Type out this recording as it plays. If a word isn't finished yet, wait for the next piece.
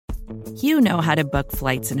You know how to book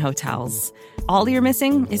flights and hotels. All you're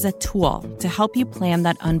missing is a tool to help you plan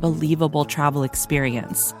that unbelievable travel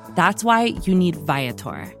experience. That's why you need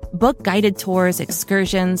Viator. Book guided tours,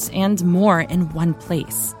 excursions, and more in one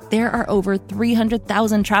place. There are over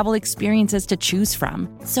 300,000 travel experiences to choose from,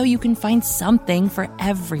 so you can find something for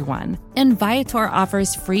everyone. And Viator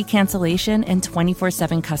offers free cancellation and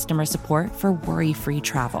 24/7 customer support for worry-free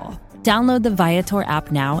travel. Download the Viator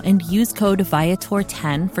app now and use code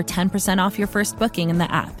Viator10 for 10% off your first booking in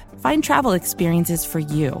the app. Find travel experiences for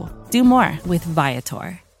you. Do more with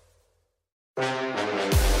Viator.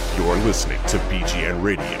 You're listening to BGN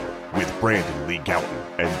Radio with Brandon Lee Gowton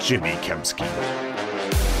and Jimmy Kempski.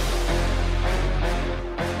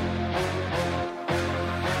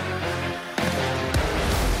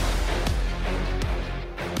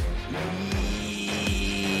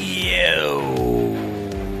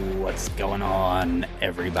 What's going on,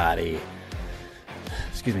 everybody?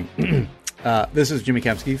 Excuse me. This is Jimmy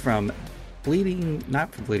Kempski from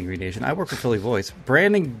not from Bleeding Green Nation. I work for Philly Voice.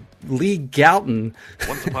 Brandon Lee Gowton,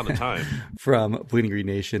 once upon a time, from Bleeding Green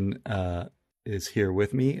Nation, is here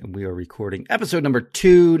with me, and we are recording episode number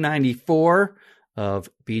 294 of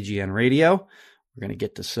BGN Radio. We're going to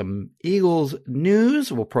get to some Eagles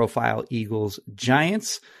news. We'll profile Eagles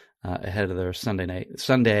Giants ahead of their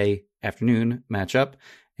Sunday afternoon matchup,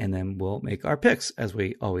 and then we'll make our picks as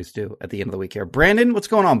we always do at the end of the week here. Brandon, what's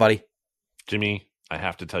going on, buddy? Jimmy, I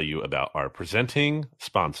have to tell you about our presenting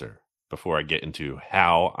sponsor before I get into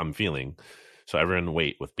how I'm feeling. So everyone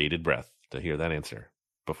wait with bated breath to hear that answer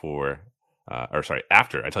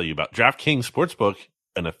after I tell you about DraftKings Sportsbook,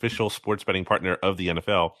 an official sports betting partner of the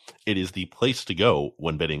NFL. It is the place to go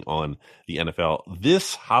when betting on the NFL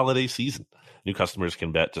this holiday season. New customers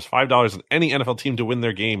can bet just $5 on any NFL team to win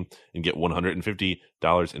their game and get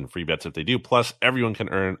 $150 in free bets if they do. Plus, everyone can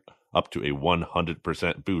earn up to a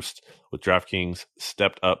 100% boost with DraftKings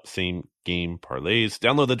stepped up same game parlays.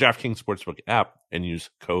 Download the DraftKings Sportsbook app and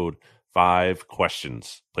use code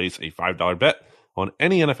 5questions. Place a $5 bet on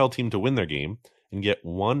any NFL team to win their game and get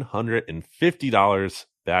 $150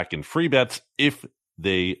 back in free bets if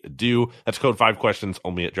they do. That's code 5questions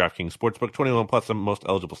only at DraftKings Sportsbook. 21 plus in most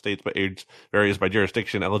eligible states, but age varies by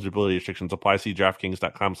jurisdiction. Eligibility restrictions apply. See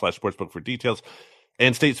DraftKings.com/sportsbook for details.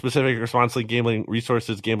 And state-specific responsibly gambling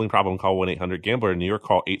resources. Gambling problem, call 1-800-GAMBLER. In New York,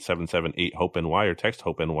 call 877-8-HOPE-NY or text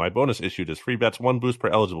HOPE-NY. Bonus issued as free bets. 1 boost per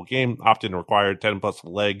eligible game. Opt-in required. 10-plus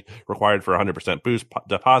leg required for 100% boost.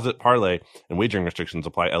 Deposit, parlay, and wagering restrictions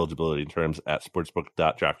apply. Eligibility terms at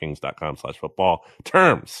sportsbook.draftkings.com/football.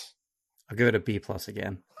 Terms. I'll give it a B+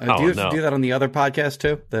 again. Do you have to do that on the other podcast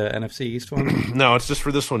too? The NFC East one? No, it's just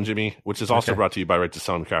for this one, Jimmy, which is also brought to you by Right to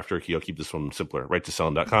Sell and Craft Jerky. I'll keep this one simpler.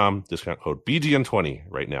 RightToSell.com. Discount code BGN20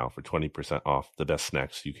 right now for 20% off the best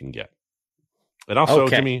snacks you can get. And also,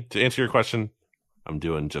 Jimmy, to answer your question, I'm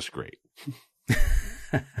doing just great.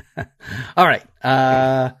 All right.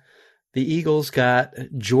 The Eagles got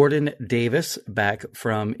Jordan Davis back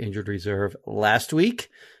from injured reserve last week.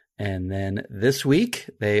 And then this week,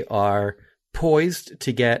 they are poised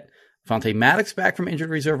to get Avonte Maddox back from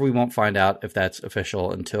injured reserve. We won't find out if that's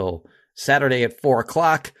official until Saturday at 4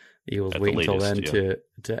 o'clock. The Eagles wait until then to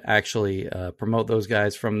actually promote those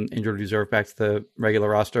guys from injured reserve back to the regular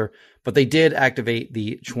roster. But they did activate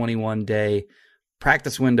the 21-day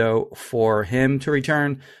practice window for him to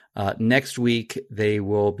return. Next week, they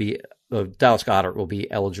will be Dallas Goedert will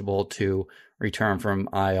be eligible to return from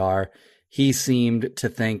IR. He seemed to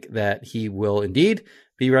think that he will indeed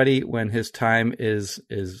be ready when his time is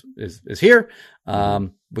here,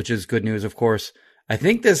 which is good news, of course. I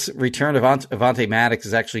think this return of Avonte Maddox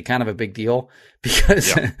is actually kind of a big deal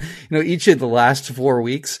because each of the last 4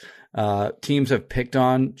 weeks, teams have picked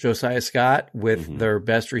on Josiah Scott with their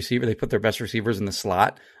best receiver. They put their best receivers in the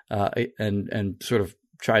slot and sort of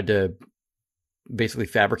tried to basically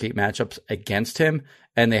fabricate matchups against him,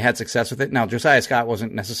 and they had success with it. Now, Josiah Scott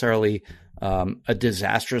wasn't necessarily a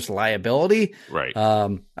disastrous liability. Right.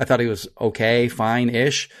 I thought he was okay,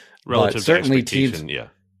 fine-ish. Relative but certainly to expectation,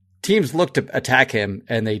 teams looked to attack him,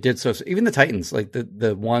 and they did so. Even the Titans, like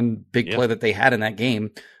the one big play that they had in that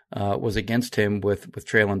game was against him with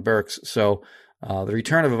Treylon Burks. So the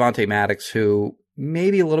return of Avonte Maddox, who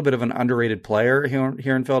may be a little bit of an underrated player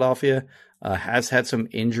here in Philadelphia, has had some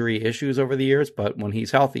injury issues over the years, but when he's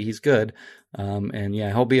healthy, he's good.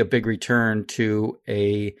 He'll be a big return to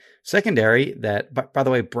a secondary that, by the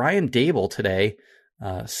way, Brian Dable today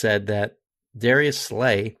said that Darius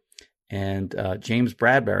Slay and James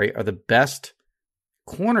Bradbury are the best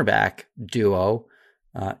cornerback duo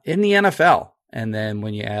in the NFL. And then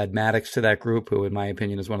when you add Maddox to that group, who in my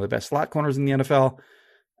opinion is one of the best slot corners in the NFL,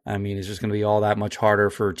 I mean, it's just going to be all that much harder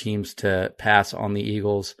for teams to pass on the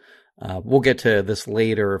Eagles. We'll get to this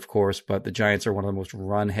later, of course, but the Giants are one of the most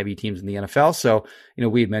run-heavy teams in the NFL. So,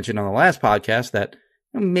 we had mentioned on the last podcast that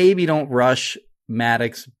maybe don't rush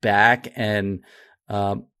Maddox back and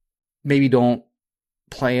maybe don't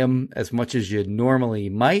play him as much as you normally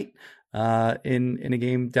might in a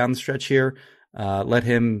game down the stretch here. Let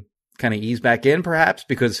him kind of ease back in, perhaps,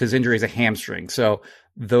 because his injury is a hamstring. So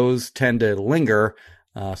those tend to linger.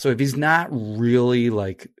 So if he's not really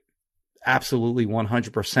absolutely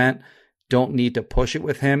 100%, don't need to push it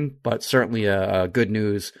with him, but certainly a good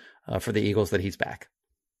news for the Eagles that he's back.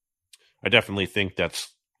 I definitely think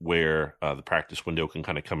that's where the practice window can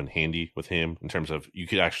kind of come in handy with him in terms of you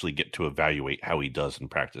could actually get to evaluate how he does in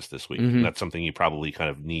practice this week. Mm-hmm. And that's something you probably kind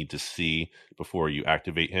of need to see before you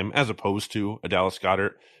activate him, as opposed to a Dallas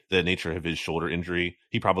Goedert. The nature of his shoulder injury,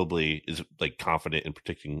 he probably is confident in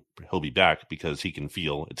predicting he'll be back because he can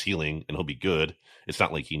feel it's healing and he'll be good. It's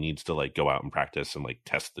not like he needs to go out and practice and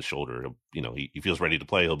test the shoulder. He feels ready to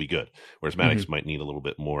play. He'll be good. Whereas Maddox might need a little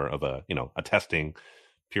bit more of a testing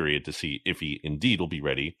period to see if he indeed will be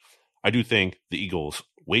ready. I do think the Eagles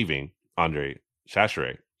waiving Andre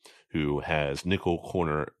Chachere, who has nickel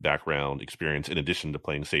corner background experience in addition to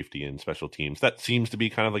playing safety and special teams, that seems to be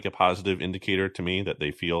kind of a positive indicator to me that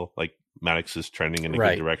they feel like Maddox is trending in a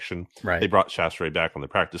good direction. Right. They brought Chachere back on the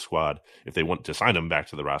practice squad. If they want to sign him back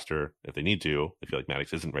to the roster, if they need to, they feel like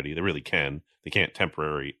Maddox isn't ready, they really can. They can't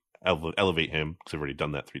temporarily elevate him because they've already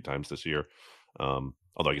done that 3 times this year.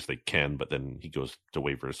 Although I guess they can, but then he goes to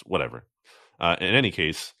waivers, whatever. In any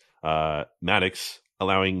case, Maddox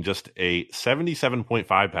allowing just a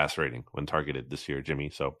 77.5 pass rating when targeted this year, Jimmy.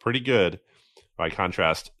 So pretty good. By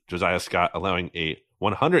contrast, Josiah Scott allowing a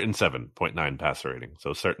 107.9 passer rating.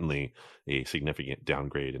 So certainly a significant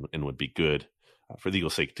downgrade and would be good for the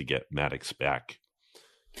Eagles' sake to get Maddox back.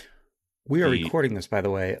 We are recording this, by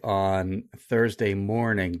the way, on Thursday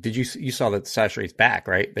morning. You saw that Chachere's back,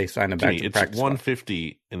 right? They signed him back to the practice squad. It's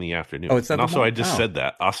 1:50 in the afternoon. Oh, it's not. And also, I just said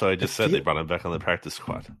that. Also, I just said they brought him back on the practice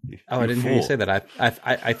squad. I didn't hear you say that.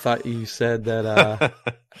 I thought you said that.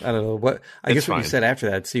 I don't know what. I guess what you said after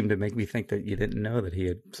that seemed to make me think that you didn't know that he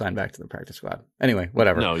had signed back to the practice squad. Anyway,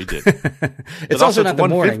 whatever. No, he did. It's also not the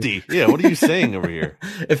morning. Yeah, what are you saying over here?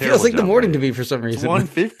 It feels like the morning to me for some reason.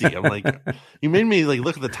 It's 1:50. I'm like, you made me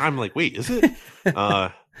look at the time. I'm like, wait, is it?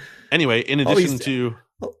 Anyway, in addition to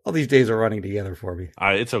all these days are running together for me.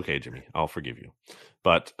 It's okay, Jimmy. I'll forgive you.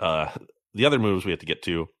 But the other moves we have to get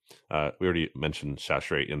to, we already mentioned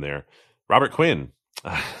Chachere in there. Robert Quinn,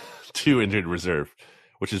 to injured reserve,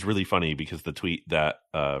 which is really funny because the tweet that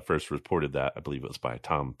first reported that, I believe it was by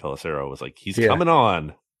Tom Pelissero, was like, he's coming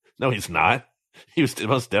on. No, he's not. He was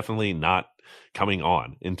most definitely not coming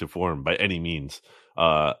on into form by any means.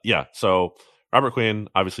 So Robert Quinn,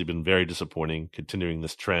 obviously been very disappointing, continuing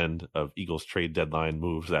this trend of Eagles trade deadline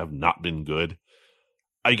moves that have not been good.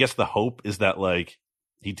 I guess the hope is that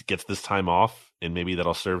he gets this time off and maybe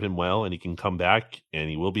that'll serve him well and he can come back and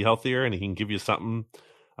he will be healthier and he can give you something.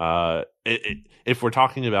 If we're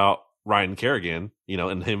talking about Ryan Kerrigan,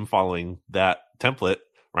 and him following that template,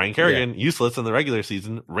 Ryan Kerrigan, useless in the regular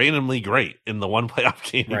season, randomly great in the one playoff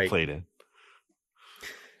game he played in.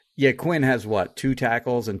 Yeah, Quinn has 2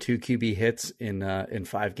 tackles and 2 QB hits in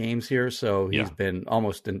 5 games here, so he's been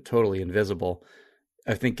almost totally invisible.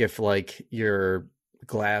 I think if you're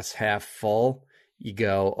glass half full, you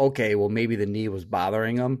go, okay, well maybe the knee was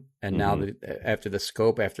bothering him, and now after the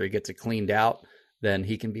scope, after he gets it cleaned out, then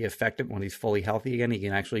he can be effective when he's fully healthy again. He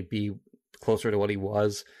can actually be closer to what he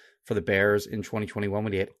was for the Bears in 2021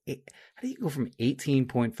 when he had how do you go from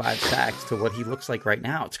 18.5 sacks to what he looks like right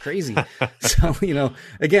now? It's crazy. So,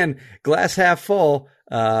 again, glass half full,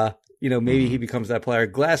 maybe he becomes that player.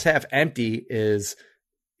 Glass half empty is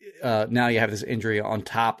now you have this injury on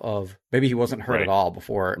top of maybe he wasn't hurt at all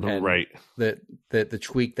before. And the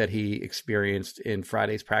tweak that he experienced in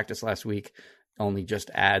Friday's practice last week only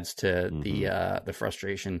just adds to the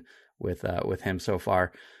frustration with him so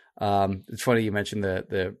far. It's funny you mentioned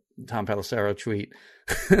the Tom Pelissero tweet.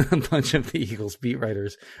 A bunch of the Eagles beat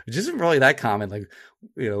writers, which isn't really that common.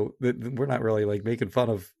 We're not really making fun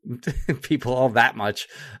of people all that much.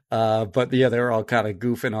 But they were all kind of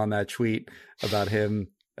goofing on that tweet about him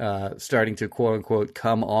starting to quote unquote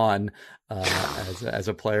come on as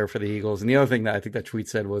a player for the Eagles. And the other thing that I think that tweet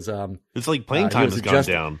said was, it's like playing time has gone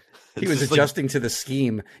down. He was adjusting to the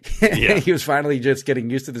scheme. Yeah. He was finally just getting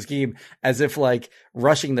used to the scheme, as if like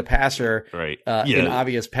rushing the passer right. In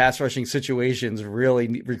obvious pass rushing situations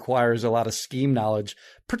really requires a lot of scheme knowledge,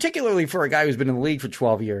 particularly for a guy who's been in the league for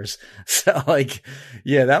 12 years. So like,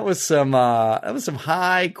 yeah, that was some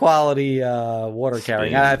high quality water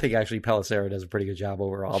carrying. I think actually Pelissero does a pretty good job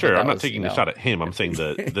overall. Sure, I'm not taking a shot at him. I'm saying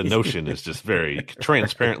the notion is just very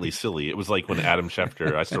transparently silly. It was like when Adam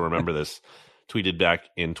Schefter, I still remember this, tweeted back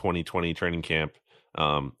in 2020 training camp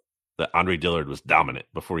that Andre Dillard was dominant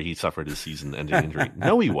before he suffered his season-ending injury.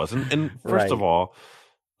 No, he wasn't. And first of all,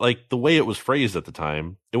 like the way it was phrased at the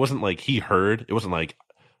time, it wasn't like he heard. It wasn't like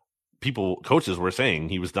coaches were saying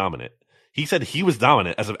he was dominant. He said he was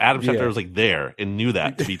dominant as if Adam Schefter was like there and knew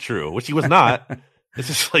that to be true, which he was not. It's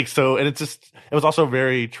just like so, and it was also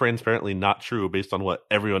very transparently not true based on what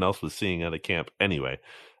everyone else was seeing at a camp anyway.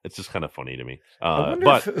 It's just kind of funny to me. I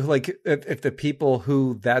wonder if the people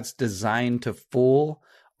who that's designed to fool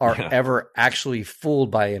are ever actually fooled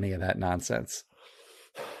by any of that nonsense.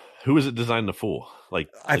 Who is it designed to fool?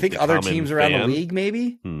 I think other teams around the league,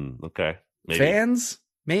 maybe. Okay. Maybe. Fans,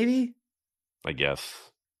 maybe. I guess.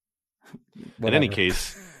 Whatever. In any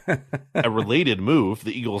case, a related move,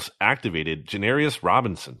 the Eagles activated Janarius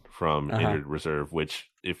Robinson from injured reserve, which,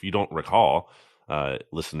 if you don't recall,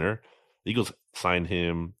 listener, the Eagles signed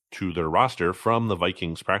him to their roster from the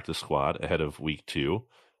Vikings practice squad ahead of week 2.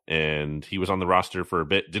 And he was on the roster for a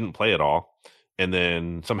bit, didn't play at all. And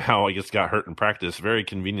then somehow, I guess, got hurt in practice very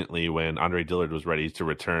conveniently when Andre Dillard was ready to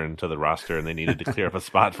return to the roster and they needed to clear up a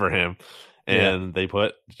spot for him. And they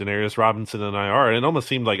put Janarius Robinson in IR. And it almost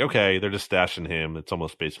seemed like, okay, they're just stashing him. It's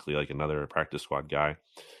almost basically like another practice squad guy.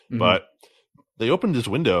 Mm-hmm. But they opened his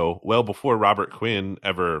window well before Robert Quinn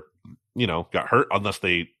ever, got hurt, unless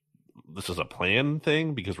this is a plan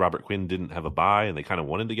thing because Robert Quinn didn't have a bye and they kind of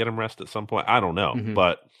wanted to get him rest at some point. I don't know. Mm-hmm.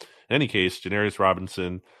 But in any case, Janarius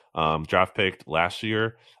Robinson, draft picked last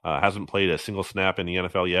year, hasn't played a single snap in the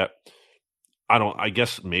NFL yet. I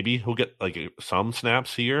guess maybe he'll get some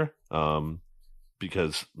snaps here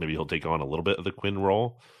because maybe he'll take on a little bit of the Quinn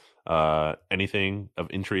role. Anything of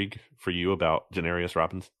intrigue for you about Janarius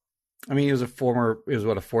Robinson? I mean, he was a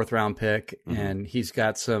 4th round pick, and he's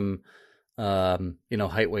got some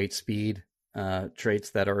height, weight, speed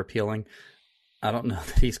traits that are appealing. I don't know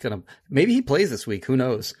that he's going to – maybe he plays this week. Who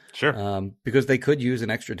knows? Sure. Because they could use an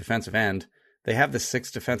extra defensive end. They have the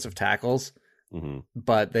 6 defensive tackles,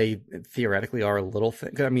 but they theoretically are a little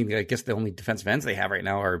 – I mean, I guess the only defensive ends they have right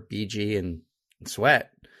now are BG and Sweat.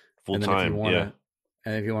 Full time, yeah.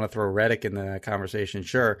 And if you want to throw Reddick in the conversation,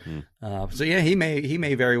 sure. So, yeah, he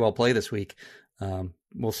may very well play this week.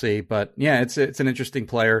 We'll see. But, yeah, it's an interesting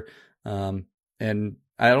player. And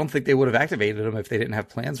I don't think they would have activated him if they didn't have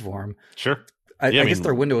plans for him. Sure. I guess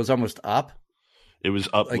their window was almost up. It was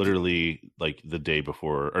up literally the day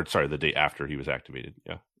before, the day after he was activated.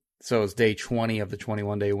 Yeah. So it's day 20 of the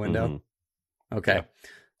 21-day window. Okay. Yeah.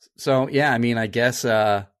 So yeah, I mean, I guess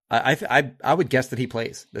I would guess that he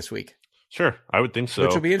plays this week. Sure, I would think so.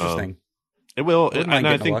 Which will be interesting. It will, and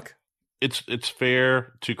I think it's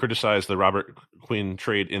fair to criticize the Robert Quinn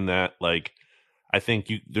trade in that I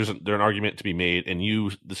think there's an argument to be made, and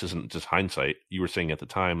this isn't just hindsight. You were saying at the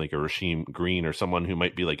time, like a Rasheem Green or someone who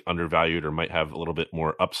might be undervalued or might have a little bit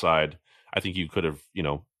more upside. I think you could have,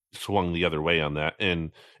 swung the other way on that.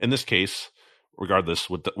 And in this case, regardless,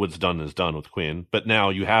 what's done is done with Quinn. But now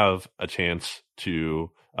you have a chance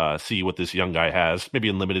to see what this young guy has, maybe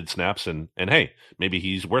in limited snaps, and hey, maybe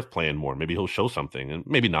he's worth playing more. Maybe he'll show something, and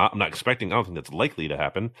maybe not. I'm not expecting. I don't think that's likely to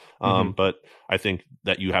happen. But I think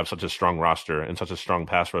that you have such a strong roster and such a strong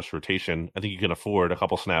pass rush rotation. I think you can afford a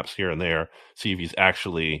couple snaps here and there, see if he's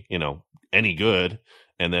actually, any good,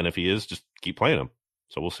 and then if he is, just keep playing him.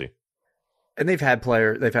 So we'll see. And they've had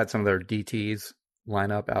some of their DTs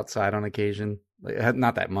line up outside on occasion.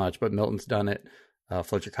 Not that much, but Milton's done it.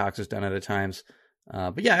 Fletcher Cox has done it at times.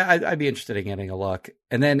 But yeah, I'd be interested in getting a look.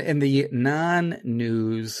 And then in the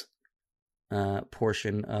non-news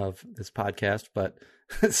portion of this podcast, but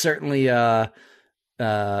certainly it's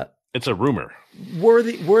a rumor.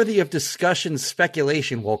 Worthy of discussion,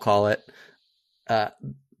 speculation, we'll call it.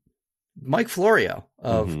 Mike Florio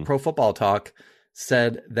of Pro Football Talk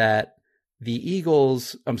said that the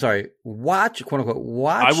Eagles, watch, quote unquote,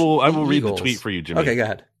 watch. I will read the tweet for you, Jimmy. Okay, go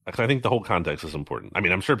ahead. I think the whole context is important. I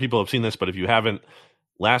mean, I'm sure people have seen this, but if you haven't,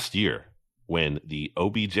 last year when the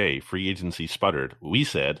OBJ free agency sputtered, we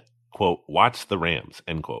said, quote, watch the Rams,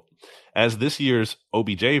 end quote. As this year's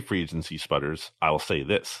OBJ free agency sputters, I'll say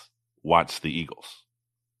this, watch the Eagles.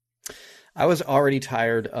 I was already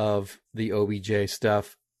tired of the OBJ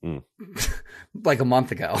stuff like a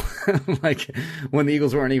month ago, like when the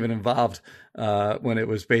Eagles weren't even involved, when it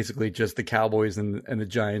was basically just the Cowboys and the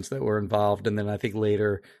Giants that were involved. And then I think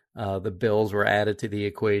later the Bills were added to the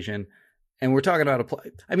equation. And we're talking about a play.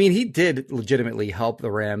 I mean, he did legitimately help the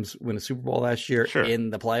Rams win a Super Bowl last year in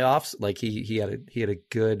the playoffs. Like he had a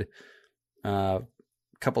good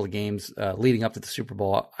couple of games leading up to the Super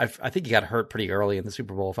Bowl. I think he got hurt pretty early in the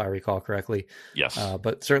Super Bowl, if I recall correctly. Yes.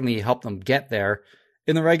 But certainly helped them get there.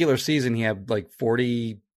 In the regular season, he had like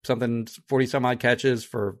 40 some odd catches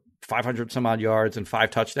for 500 some odd yards and 5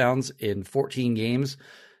 touchdowns in 14 games.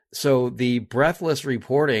 So the breathless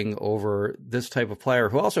reporting over this type of player,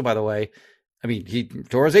 who also, by the way, I mean, he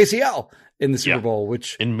tore his ACL in the Super Bowl,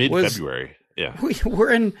 which in mid-February. Yeah,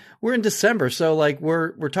 we're in December, so like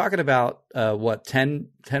we're talking about 10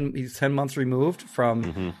 months removed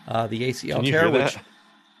from the ACL tear.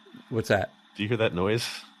 What's that? Do you hear that noise?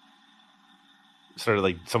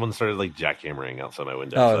 Someone started jackhammering outside my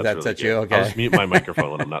window. Oh, so that's really you. Okay, I'll just mute my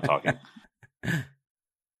microphone when I'm not talking. I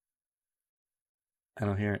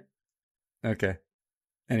don't hear it. Okay.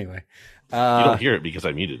 Anyway, you don't hear it because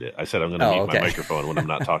I muted it. I said I'm going to mute my microphone when I'm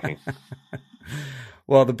not talking.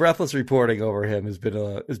 Well, the breathless reporting over him has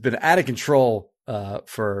been out of control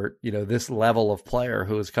for this level of player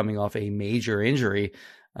who is coming off a major injury,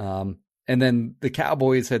 and then the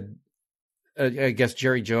Cowboys had, I guess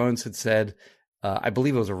Jerry Jones had said, I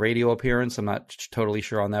believe it was a radio appearance. I'm not totally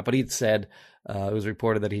sure on that, but he'd said it was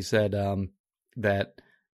reported that he said that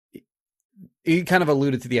he kind of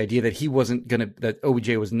alluded to the idea that that OBJ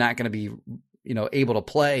was not going to be able to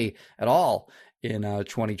play at all in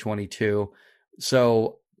 2022.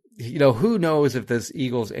 So, who knows if this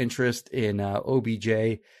Eagles interest in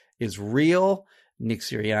OBJ is real. Nick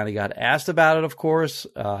Sirianni got asked about it, of course.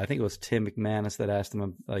 I think it was Tim McManus that asked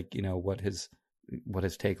him, what his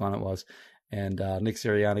take on it was. And Nick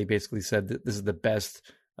Sirianni basically said that this is the best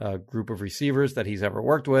group of receivers that he's ever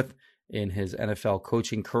worked with in his NFL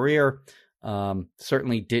coaching career.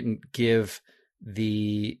 Certainly didn't give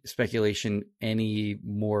the speculation any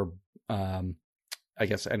more, any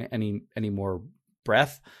more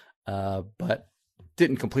breath, but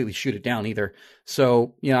didn't completely shoot it down either.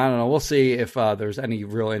 So, I don't know. We'll see if there's any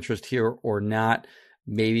real interest here or not.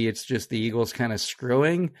 Maybe it's just the Eagles kind of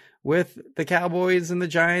screwing with the Cowboys and the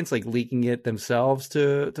Giants, like leaking it themselves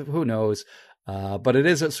to who knows. But it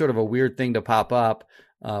is a sort of a weird thing to pop up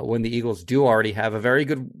when the Eagles do already have a very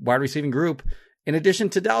good wide receiving group, in addition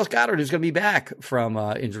to Dallas Goedert, who's going to be back from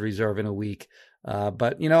injury reserve in a week.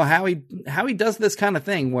 But how he does this kind of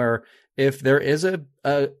thing, where if there is a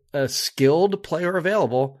skilled player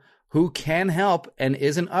available who can help and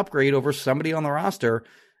is an upgrade over somebody on the roster,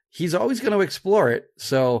 he's always going to explore it.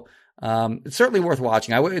 So it's certainly worth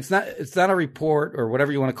watching. It's not a report or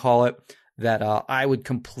whatever you want to call it that I would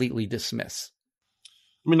completely dismiss.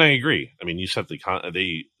 I mean, I agree. I mean, you set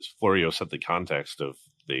Florio set the context of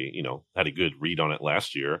they, had a good read on it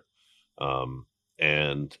last year,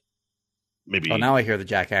 and maybe. Oh, now I hear the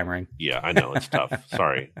jackhammering. Yeah, I know it's tough.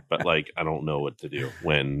 Sorry, but I don't know what to do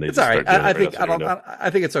when they. It's all right. I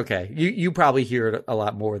think it's okay. You probably hear it a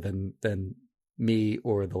lot more than me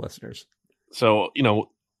or the listeners. So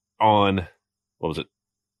on what was it?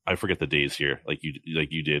 I forget the days here, like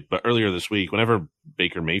you did, but earlier this week, whenever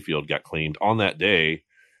Baker Mayfield got claimed on that day,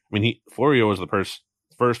 I mean, Florio was the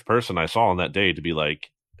first person I saw on that day to be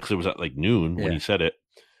like, because it was at noon when he said it.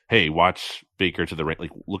 Hey, watch Baker to the Rams.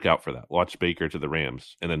 Look out for that. Watch Baker to the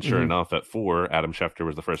Rams. And then, sure enough, at 4, Adam Schefter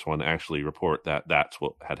was the first one to actually report that that's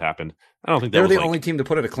what had happened. I don't think they were the only team to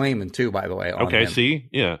put in a claim in, too, by the way. Okay, see,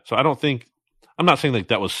 yeah. So I'm not saying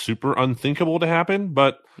that was super unthinkable to happen,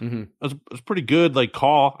 but it was pretty good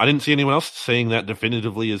call. I didn't see anyone else saying that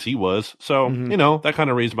definitively as he was. So, that kind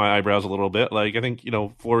of raised my eyebrows a little bit. I think,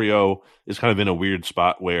 Florio is kind of in a weird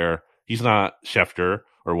spot where he's not Schefter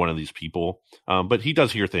or one of these people, but he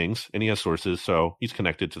does hear things and he has sources. So he's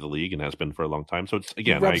connected to the league and has been for a long time. So it's,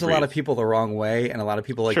 again, he rubs a lot of people the wrong way, and a lot of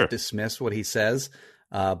people dismiss what he says.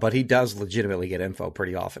 But he does legitimately get info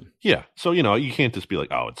pretty often. Yeah. So, you can't just be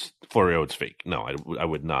like, oh, it's Florio, it's fake. No, I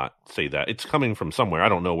would not say that. It's coming from somewhere. I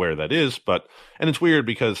don't know where that is, and it's weird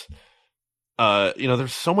because,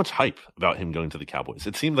 there's so much hype about him going to the Cowboys.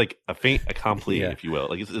 It seemed like a fait accompli, if you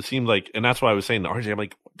will. It seemed like, and that's why I was saying to RJ, I'm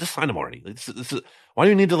like, just sign him already. Why do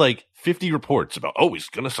you need to 50 reports about, he's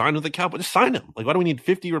going to sign with the Cowboys? Just sign him. Why do we need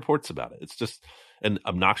 50 reports about it? It's just an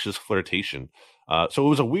obnoxious flirtation. So it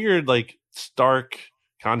was a weird, stark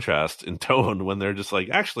contrast in tone when they're just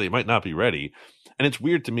actually it might not be ready. And it's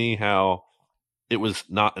weird to me how it was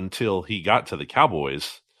not until he got to the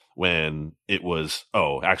Cowboys when it was,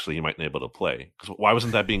 oh, actually, he might be able to play. Because why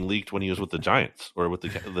wasn't that being leaked when he was with the Giants or with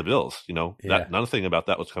the Bills? Yeah. Nothing about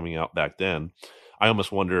that was coming out back then. I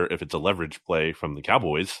almost wonder if it's a leverage play from the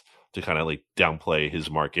Cowboys to kind of like downplay his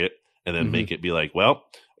market and then make it be like, well,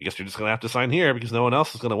 I guess you're just going to have to sign here because no one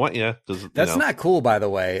else is going to want you. That's not cool, by the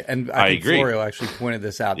way. And I think agree. Florio actually pointed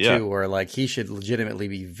this out too, where like he should legitimately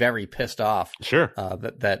be very pissed off. Sure.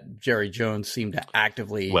 That Jerry Jones seemed to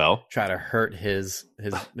actively try to hurt his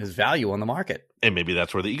value on the market. And maybe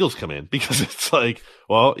that's where the Eagles come in, because it's like,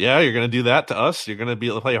 well, yeah, you're going to do that to us. You're going to be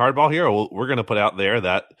able to play hardball here. Well, we're going to put out there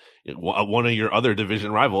that one of your other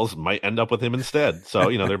division rivals might end up with him instead. So,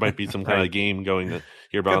 there might be some kind of game going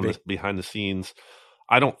here behind the scenes.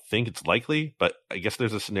 I don't think it's likely, but I guess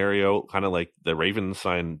there's a scenario kind of like the Ravens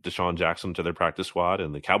signed Deshaun Jackson to their practice squad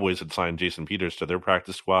and the Cowboys had signed Jason Peters to their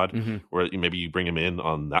practice squad, where maybe you bring him in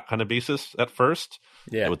on that kind of basis at first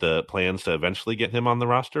with the plans to eventually get him on the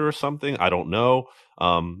roster or something. I don't know.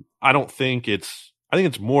 I think it's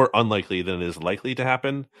more unlikely than it is likely to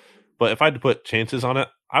happen. But if I had to put chances on it,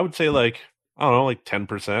 I would say like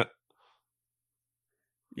 10%.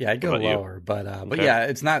 Yeah, I'd go lower, but Okay. yeah,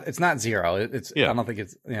 it's not zero. I don't think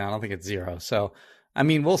it's zero. So, I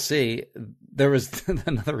mean, we'll see. There was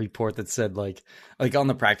another report that said like on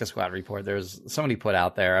the practice squad report, there's somebody put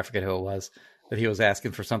out there, I forget who it was, that he was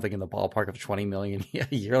asking for something in the ballpark of $20 million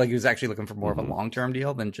a year. Like he was actually looking for more of a long-term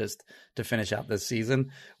deal than just to finish out this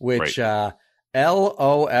season, which,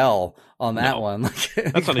 LOL on that one. Like,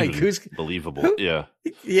 that's not even believable. Yeah.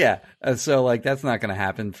 Yeah. So like, that's not going to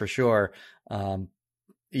happen for sure.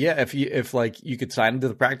 Yeah, if you could sign him to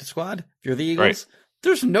the practice squad, if you're the Eagles,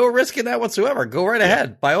 there's no risk in that whatsoever. Go right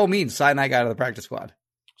ahead. By all means, sign that guy to the practice squad.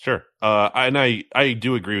 Sure. I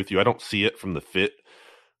do agree with you. I don't see it from the fit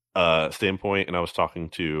standpoint. And I was talking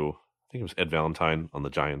to, I think it was Ed Valentine on the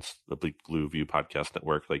Giants, the Blue View podcast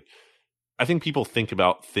network. Like, I think people think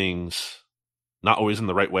about things not always in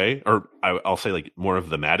the right way, or I'll say like more of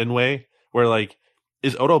the Madden way, where like,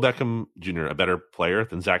 is Odell Beckham Jr. a better player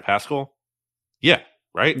than Zach Pascal? Yeah.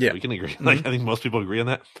 Right? Yeah. We can agree. Like, I think most people agree on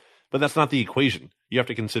that. But that's not the equation. You have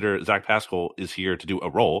to consider Zach Pascal is here to do a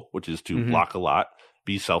role, which is to block a lot,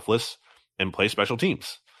 be selfless, and play special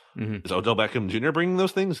teams. Is Odell Beckham Jr. bringing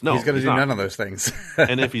those things? No. He's going to do none of those things.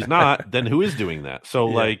 And if he's not, then who is doing that? So,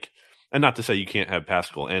 like, and not to say you can't have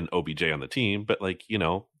Pascal and OBJ on the team, but, like,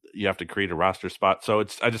 you have to create a roster spot. So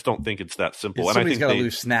I just don't think it's that simple. And somebody's got to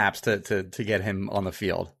lose snaps to get him on the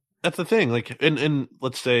field. That's the thing. Like, and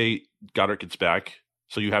let's say Goddard gets back.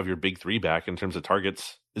 So you have your big three back in terms of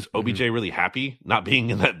targets. Is OBJ really happy not being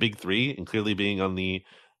in that big three and clearly being on the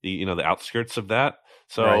outskirts of that?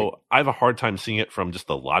 So I have a hard time seeing it from just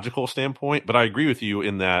the logical standpoint, but I agree with you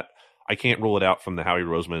in that I can't rule it out from the Howie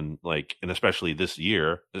Roseman, like, and especially this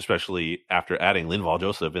year, especially after adding Linval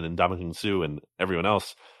Joseph and Ndamukong Suh and everyone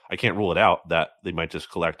else, I can't rule it out that they might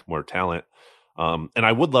just collect more talent. And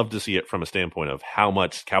I would love to see it from a standpoint of how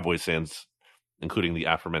much Cowboys fans, including the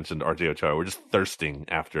aforementioned RJ Ochoa, we're just thirsting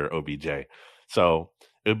after OBJ. So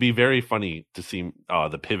it would be very funny to see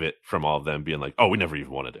the pivot from all of them being like, oh, we never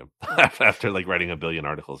even wanted him after like writing a billion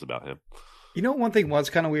articles about him. One thing was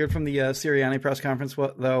kind of weird from the Sirianni press conference,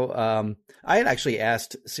 though. I had actually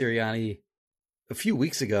asked Sirianni a few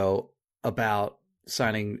weeks ago about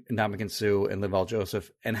signing Ndamukong Suh and Linval Joseph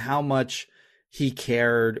and how much he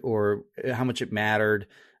cared or how much it mattered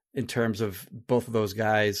in terms of both of those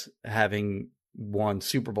guys having won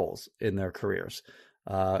Super Bowls in their careers.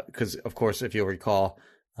 Because, of course, if you'll recall,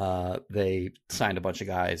 they signed a bunch of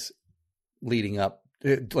guys leading up,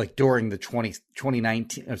 like during the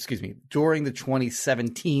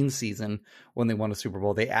 2017 season when they won a Super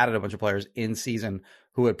Bowl. They added a bunch of players in season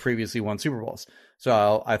who had previously won Super Bowls.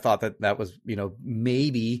 So I thought that was,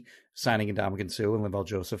 maybe signing Ndamukong Suh and Linval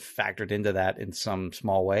Joseph factored into that in some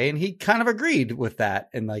small way. And he kind of agreed with that.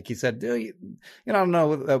 And like he said, I don't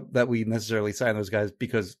know that we necessarily sign those guys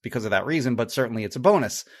because of that reason, but certainly it's a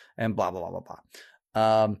bonus and blah, blah, blah, blah,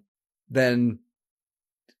 blah. Then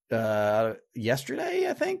yesterday,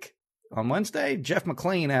 I think on Wednesday, Jeff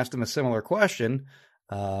McLean asked him a similar question.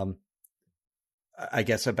 I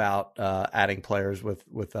guess about adding players with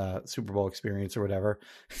Super Bowl experience or whatever,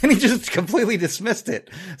 and he just completely dismissed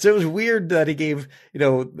it. So it was weird that he gave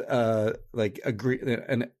an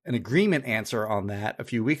agreement answer on that a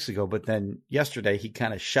few weeks ago, but then yesterday he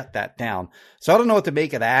kind of shut that down. So I don't know what to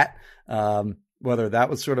make of that. Whether that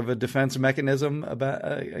was sort of a defense mechanism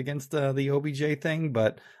against the OBJ thing,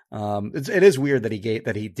 but it is weird that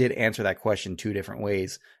he did answer that question two different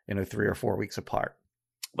ways, 3 or 4 weeks apart.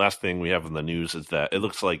 Last thing we have in the news is that it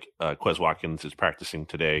looks like Quez Watkins is practicing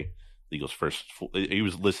today Eagles' first. He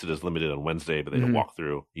was listed as limited on Wednesday, but they didn't walk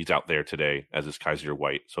through. He's out there today, as is Kaiser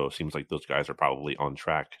White. So it seems like those guys are probably on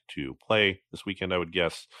track to play this weekend, I would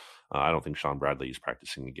guess. I don't think Sean Bradley is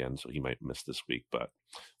practicing again, so he might miss this week. But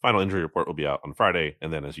final injury report will be out on Friday.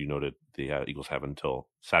 And then, as you noted, the Eagles have until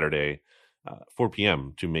Saturday, 4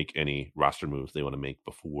 p.m. to make any roster moves they want to make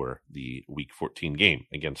before the Week 14 game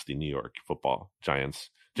against the New York Football Giants.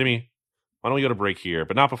 Jimmy, why don't we go to break here,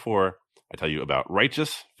 but not before I tell you about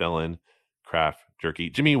Righteous Felon Craft Jerky.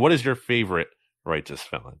 Jimmy, what is your favorite Righteous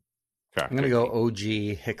Felon Craft I'm going to go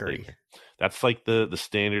OG Hickory. That's like the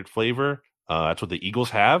standard flavor. That's what the Eagles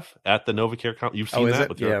have at the NovaCare. You've seen that?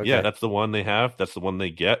 With your, yeah, that's the one they have. That's the one they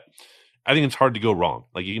get. I think it's hard to go wrong.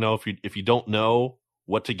 Like, if you don't know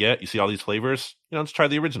what to get, you see all these flavors, let's try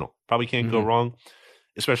the original. Probably can't go wrong,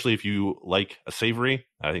 especially if you like a savory.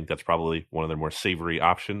 I think that's probably one of their more savory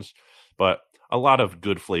options. But a lot of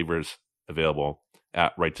good flavors available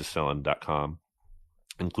at righteousfelon.com,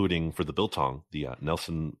 including for the biltong, the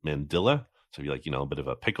Nelson Mandela. So if you like, a bit of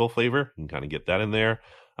a pickle flavor, you can kind of get that in there.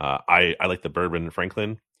 I like the Bourbon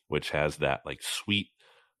Franklin, which has that like sweet,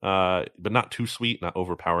 but not too sweet, not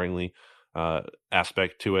overpoweringly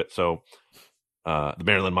aspect to it. So the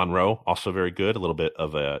Marilyn Monroe, also very good. A little bit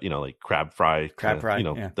of a, like crab fry,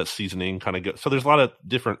 that seasoning kind of good. So there's a lot of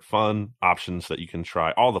different fun options that you can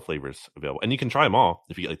try. All the flavors available, and you can try them all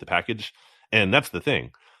if you get like the package. And that's the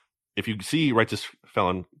thing. If you see Righteous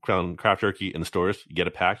Felon Craft Jerky in the stores, you get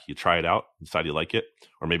a pack, you try it out, decide you like it,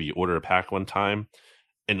 or maybe you order a pack one time.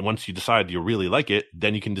 And once you decide you really like it,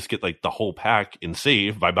 then you can just get like the whole pack and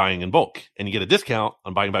save by buying in bulk. And you get a discount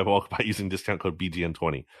on buying by bulk by using discount code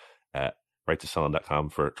BGN20 at righteousfelon.com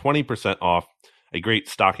for 20% off. A great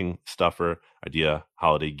stocking stuffer idea,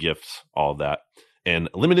 holiday gifts, all that. And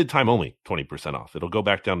limited time only, 20% off. It'll go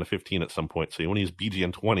back down to 15 at some point. So you want to use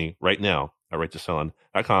BGN20 right now at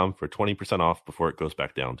righteousfelon.com for 20% off before it goes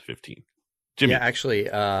back down to 15. Jimmy. Yeah, actually,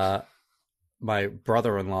 my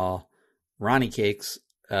brother-in-law, Ronnie Cakes,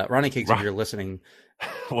 if you're listening,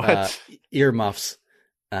 earmuffs.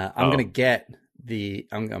 I'm going to get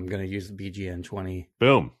I'm going to use the BGN 20.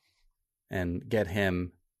 Boom. And get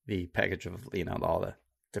him the package of, all the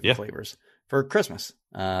different flavors for Christmas.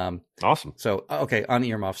 Awesome. So, okay, on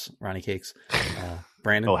earmuffs, Ronnie Cakes.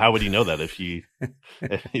 Brandon. Oh, how would he know that if he's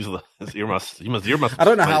his earmuffs? I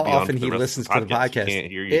don't know how often he listens to the podcast. He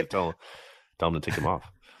can't hear you. Tell him to take them off.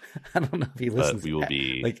 I don't know if he listens. But we will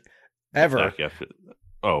be like ever. Back after.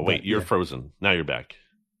 Oh wait, you're frozen. Now you're back.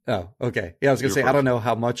 Oh, okay. Yeah, I was gonna say frozen. I don't know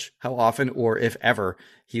how often, or if ever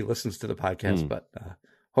he listens to the podcast, but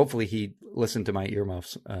hopefully he listened to my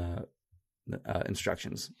earmuffs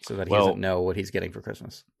instructions so that he doesn't know what he's getting for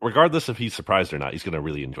Christmas. Regardless if he's surprised or not, he's going to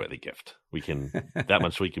really enjoy the gift. We can that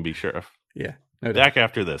much we can be sure of. Yeah. No doubt. Back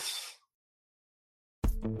after this.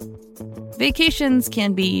 Vacations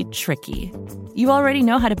can be tricky. You already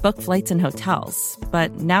know how to book flights and hotels,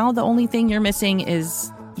 but now the only thing you're missing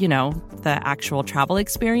is, the actual travel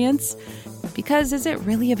experience. Because is it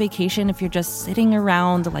really a vacation if you're just sitting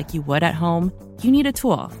around like you would at home? You need a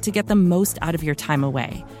tool to get the most out of your time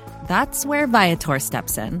away. That's where Viator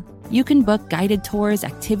steps in. You can book guided tours,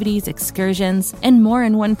 activities, excursions, and more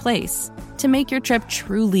in one place to make your trip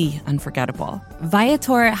truly unforgettable.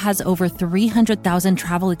 Viator has over 300,000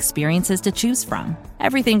 travel experiences to choose from.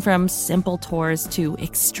 Everything from simple tours to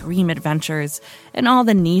extreme adventures and all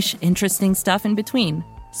the niche, interesting stuff in between.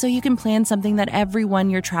 So you can plan something that everyone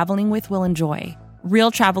you're traveling with will enjoy.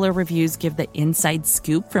 Real traveler reviews give the inside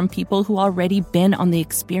scoop from people who already been on the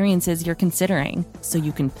experiences you're considering, so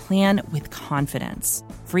you can plan with confidence.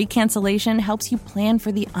 Free cancellation helps you plan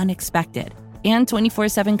for the unexpected. And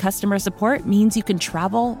 24/7 customer support means you can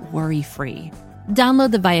travel worry-free.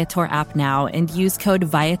 Download the Viator app now and use code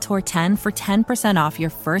Viator10 for 10% off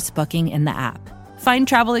your first booking in the app. Find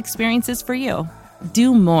travel experiences for you.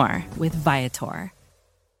 Do more with Viator.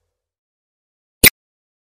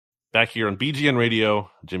 Back here on BGN Radio,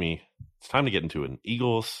 Jimmy, it's time to get into an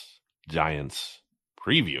Eagles-Giants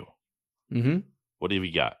preview. Mm-hmm. What have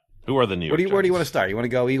you got? Who are the New York Giants? Where do you want to start? You want to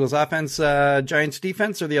go Eagles offense, Giants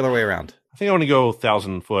defense, or the other way around? I think I want to go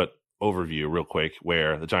 1,000-foot overview real quick,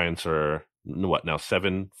 where the Giants are, now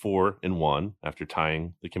 7-4-1 after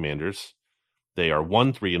tying the Commanders. They are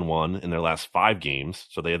 1-3-1 in their last 5 games,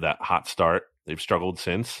 so they had that hot start. They've struggled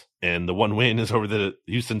since, and the one win is over the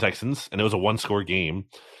Houston Texans, and it was a 1-score game.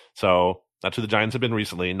 So that's who the Giants have been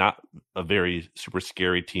recently. Not a very super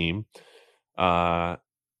scary team. But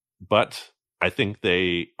I think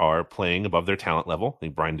they are playing above their talent level. I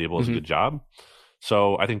think Brian Daboll does a good job.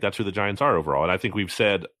 So I think that's who the Giants are overall. And I think we've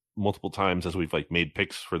said multiple times as we've made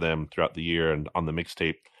picks for them throughout the year and on the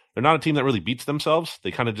mixtape they're not a team that really beats themselves.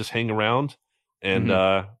 They kind of just hang around, and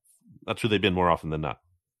that's who they've been more often than not.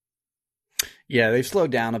 Yeah, they've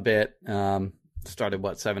slowed down a bit. Started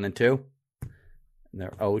 7-2, and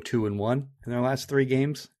they're 0-2-1 in their last 3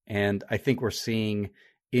 games. And I think we're seeing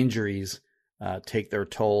injuries take their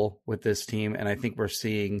toll with this team, and I think we're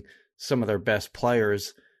seeing some of their best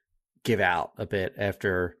players give out a bit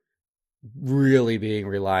after really being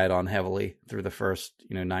relied on heavily through the first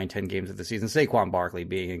 9-10 games of the season. Saquon Barkley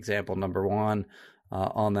being example number 1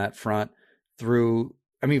 on that front.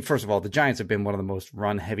 First of all, the Giants have been one of the most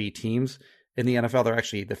run-heavy teams in the NFL. They're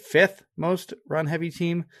actually the 5th most run-heavy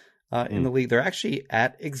team in the league. They're actually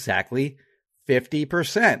at exactly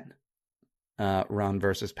 50% run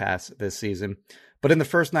versus pass this season. But in the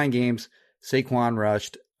first 9 games, Saquon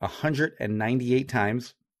rushed 198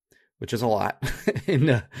 times, which is a lot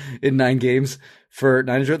in 9 games, for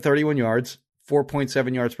 931 yards,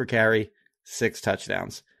 4.7 yards per carry, 6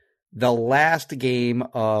 touchdowns. The last game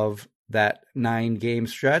of that 9-game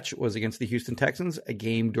stretch was against the Houston Texans, a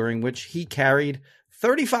game during which he carried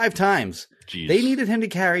 35 times. Jeez. They needed him to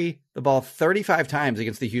carry the ball 35 times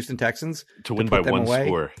against the Houston Texans to win by 1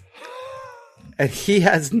 score. And he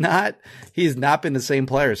has not been the same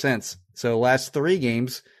player since. So last 3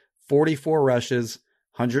 games, 44 rushes,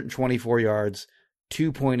 124 yards,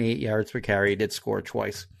 2.8 yards per carry. He did score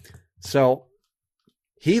twice. So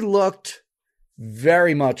he looked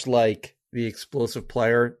very much like the explosive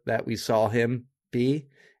player that we saw him be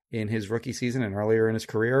in his rookie season and earlier in his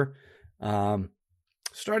career.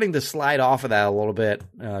 Starting to slide off of that a little bit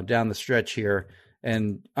down the stretch here,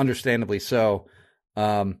 and understandably so.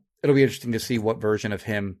 It'll be interesting to see what version of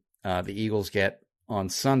him the Eagles get on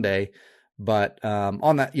Sunday. But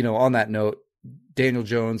on that note, Daniel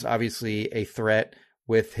Jones, obviously a threat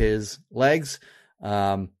with his legs.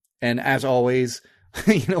 And as always,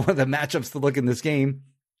 one of the matchups to look in this game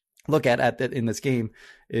in this game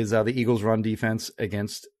is the Eagles' run defense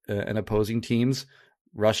against an opposing team's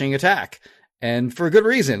rushing attack. And for a good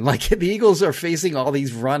reason. Like, the Eagles are facing all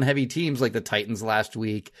these run-heavy teams like the Titans last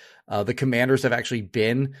week. The Commanders have actually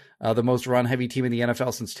been the most run-heavy team in the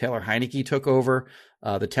NFL since Taylor Heineke took over.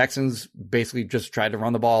 The Texans basically just tried to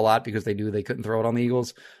run the ball a lot because they knew they couldn't throw it on the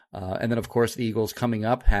Eagles. And then, of course, the Eagles coming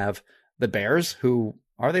up have the Bears, who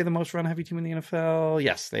are they the most run-heavy team in the NFL?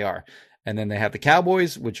 Yes, they are. And then they have the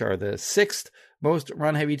Cowboys, which are the 6th most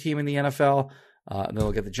run-heavy team in the NFL. And then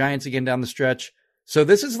they'll get the Giants again down the stretch. So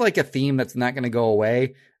this is like a theme that's not going to go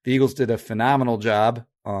away. The Eagles did a phenomenal job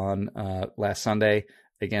on last Sunday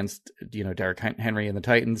against Derrick Henry and the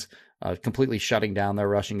Titans, completely shutting down their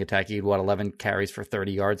rushing attack. He had 11 carries for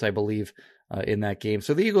 30 yards, I believe, in that game.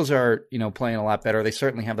 So the Eagles are playing a lot better. They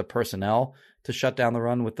certainly have the personnel to shut down the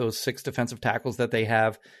run with those 6 defensive tackles that they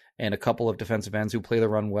have, and a couple of defensive ends who play the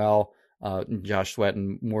run well. Josh Sweat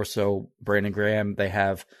and more so Brandon Graham. They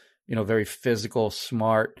have very physical,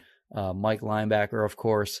 smart. Mike linebacker, of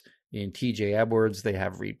course, in TJ Edwards. They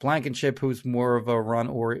have Reed Blankenship, who's more of a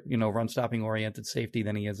run stopping oriented safety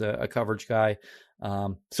than he is a coverage guy.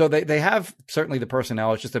 So they have certainly the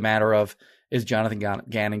personnel. It's just a matter of, is Jonathan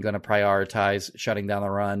Gannon going to prioritize shutting down the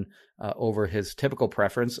run over his typical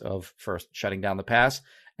preference of first shutting down the pass?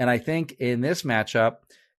 And I think in this matchup,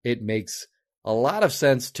 it makes a lot of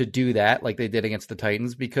sense to do that like they did against the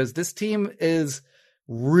Titans, because this team is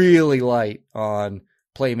really light on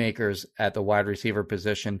playmakers at the wide receiver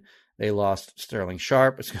position. They lost Sterling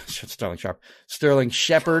Shepard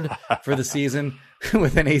for the season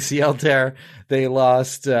with an ACL tear. They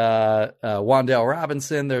lost Wan'Dale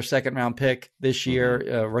Robinson, their 2nd-round pick this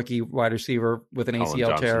year, rookie wide receiver with an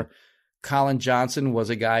ACL tear. Colin Johnson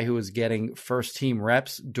was a guy who was getting first-team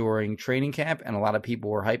reps during training camp, and a lot of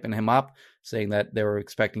people were hyping him up, saying that they were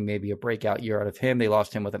expecting maybe a breakout year out of him. They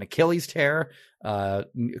lost him with an Achilles tear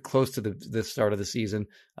close to the start of the season.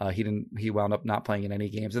 He wound up not playing in any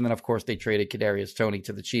games. And then, of course, they traded Kadarius Toney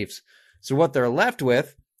to the Chiefs. So what they're left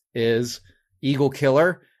with is Eagle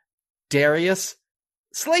killer Darius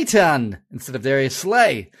Slayton instead of Darius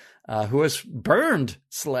Slay. Who has burned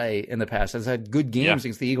Slay in the past, has had good games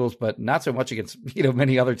against the Eagles, but not so much against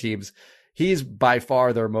many other teams. He's by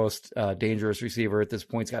far their most dangerous receiver at this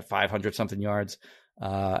point. He's got 500-something yards.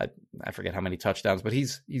 I forget how many touchdowns, but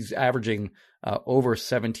he's averaging over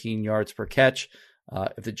 17 yards per catch.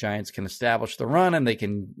 If the Giants can establish the run and they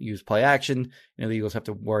can use play action, the Eagles have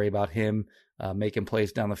to worry about him making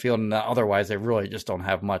plays down the field. And otherwise, they really just don't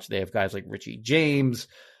have much. They have guys like Richie James,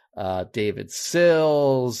 David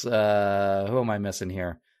Sills. Who am I missing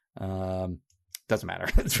here? Doesn't matter.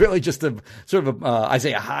 It's really just a sort of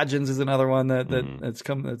Isaiah Hodgins is another one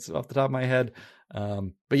that's off the top of my head.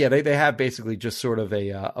 But yeah, they have basically just sort of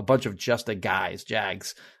a bunch of just a guys,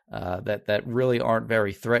 Jags, that really aren't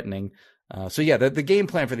very threatening. So yeah, the game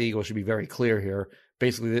plan for the Eagles should be very clear here.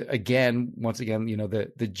 Basically, once again,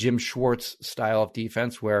 the Jim Schwartz style of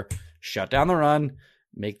defense where shut down the run,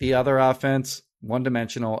 make the other offense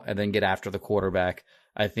one-dimensional, and then get after the quarterback.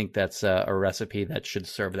 I think that's a recipe that should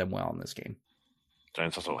serve them well in this game.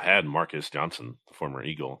 Giants also had Marcus Johnson, the former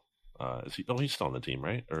Eagle. He's still on the team,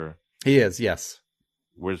 right? Or he is, yes.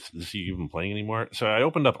 Is he even playing anymore? So I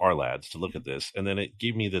opened up our lads to look at this, and then it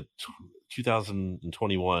gave me the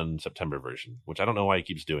 2021 September version, which I don't know why he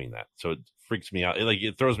keeps doing that. So it freaks me out.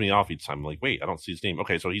 It throws me off each time. I'm like, wait, I don't see his name.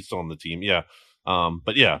 Okay, so he's still on the team. Yeah.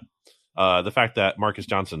 But yeah, the fact that Marcus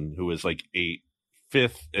Johnson, who is like a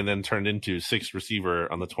fifth and then turned into sixth receiver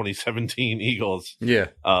on the 2017 Eagles,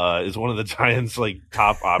 is one of the Giants'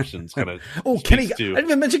 top options. Kind of. Kenny! I didn't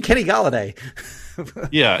even mention Kenny Golladay.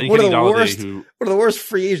 Yeah, and one of the worst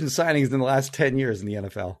free agent signings in the last 10 years in the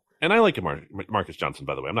NFL. And I like Marcus Johnson,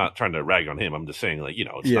 by the way. I'm not trying to rag on him. I'm just saying,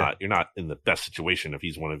 you're not in the best situation if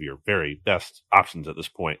he's one of your very best options at this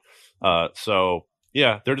point. So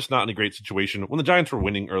yeah, they're just not in a great situation. When the Giants were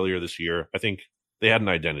winning earlier this year, I think they had an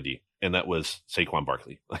identity, and that was Saquon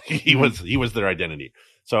Barkley. He was their identity.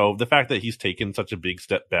 So the fact that he's taken such a big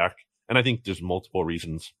step back, and I think there's multiple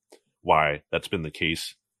reasons why that's been the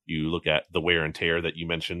case. You look at the wear and tear that you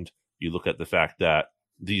mentioned. You look at the fact that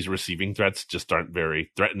these receiving threats just aren't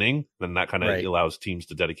very threatening. Then that kind of allows teams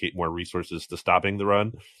to dedicate more resources to stopping the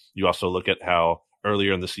run. You also look at how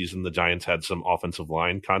earlier in the season, the Giants had some offensive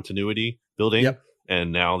line continuity building. Yep.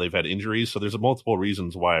 And now they've had injuries. So there's multiple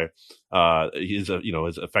reasons why his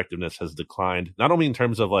effectiveness has declined, not only in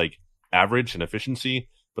terms of average and efficiency,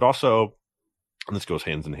 but also, and this goes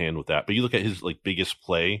hands in hand with that. But you look at his biggest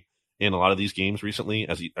play in a lot of these games recently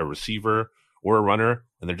as a receiver or a runner,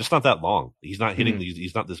 and they're just not that long. He's not hitting these.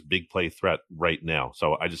 He's not this big play threat right now.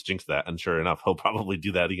 So I just jinxed that. And sure enough, he'll probably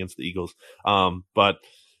do that against the Eagles. But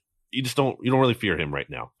you don't really fear him right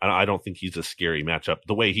now. I don't think he's a scary matchup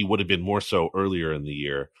the way he would have been more so earlier in the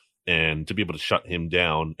year. And to be able to shut him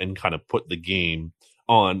down and kind of put the game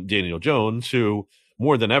on Daniel Jones, who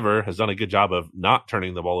more than ever has done a good job of not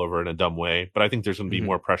turning the ball over in a dumb way. But I think there's going to be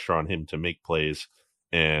more pressure on him to make plays.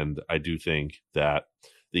 And I do think that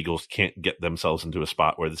the Eagles can't get themselves into a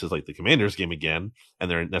spot where this is like the Commanders game again, and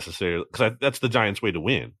they're necessarily, because that's the Giants' way to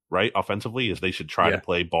win, right? Offensively, is they should try to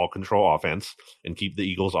play ball control offense and keep the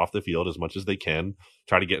Eagles off the field as much as they can.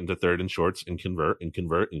 Try to get into third and shorts and convert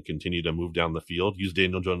and continue to move down the field. Use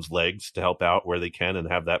Daniel Jones' legs to help out where they can and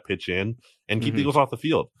have that pitch in and keep the Eagles off the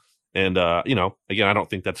field. And again, I don't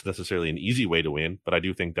think that's necessarily an easy way to win, but I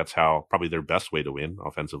do think that's how probably their best way to win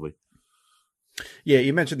offensively. Yeah,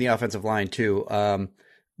 you mentioned the offensive line too.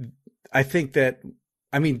 I think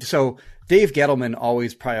so Dave Gettleman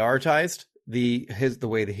always prioritized the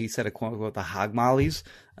way that he said a quote unquote the hog mollies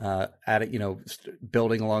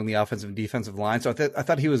building along the offensive and defensive line. So I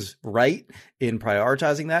thought he was right in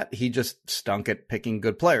prioritizing that. He just stunk at picking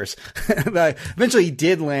good players. But eventually he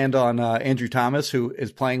did land on Andrew Thomas, who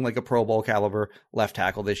is playing like a Pro Bowl caliber left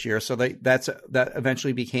tackle this year. So that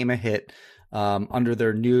eventually became a hit. Under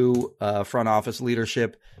their new front office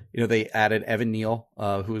leadership, they added Evan Neal,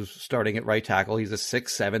 who's starting at right tackle. He's a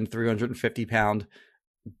 6'7", 350-pound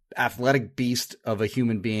athletic beast of a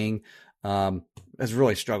human being. Has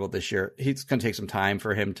really struggled this year. It's going to take some time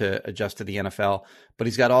for him to adjust to the NFL, but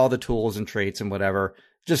he's got all the tools and traits and whatever.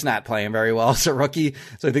 Just not playing very well as a rookie.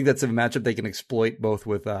 So I think that's a matchup they can exploit both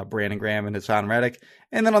with Brandon Graham and Hassan Reddick.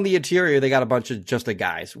 And then on the interior, they got a bunch of just the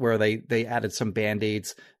guys where they added some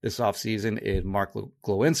Band-Aids this offseason in Mark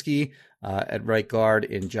Glowinski at right guard,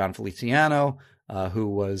 in John Feliciano, who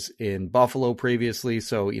was in Buffalo previously.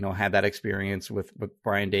 So, had that experience with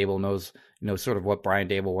Brian Daboll, knows, sort of what Brian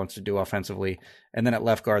Daboll wants to do offensively. And then at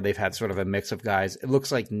left guard, they've had sort of a mix of guys. It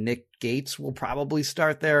looks like Nick Gates will probably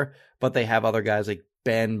start there, but they have other guys like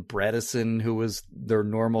Ben Bredesen, who was their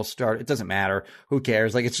normal start. It doesn't matter. Who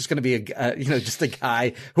cares? It's just going to be just a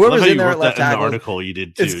guy. Whoever's in there at left tackle. In the article you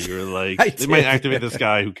did too. You were like, they might activate this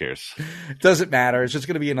guy. Who cares? Doesn't matter. It's just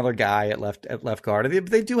going to be another guy at left guard.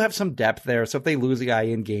 They do have some depth there. So if they lose a guy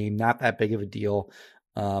in game, not that big of a deal.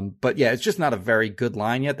 But yeah, it's just not a very good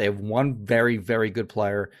line yet. They have one very, very good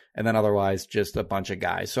player, and then otherwise just a bunch of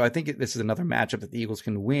guys. So I think this is another matchup that the Eagles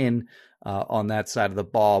can win on that side of the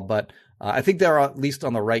ball. But I think they're at least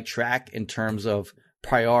on the right track in terms of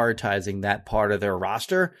prioritizing that part of their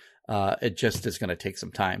roster. It just is going to take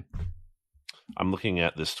some time. I'm looking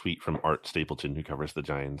at this tweet from Art Stapleton, who covers the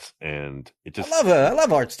Giants, and it just I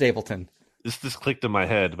love Art Stapleton. This clicked in my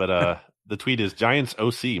head, but The tweet is Giants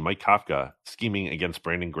OC Mike Kafka scheming against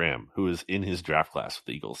Brandon Graham, who is in his draft class with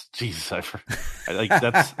the Eagles. Jesus,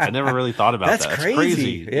 I never really thought about that. That's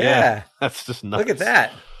crazy. Yeah. That's just nuts. Look at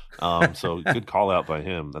that. So good call out by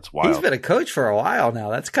him. That's wild. He's been a coach for a while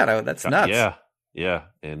now. That's nuts. Yeah.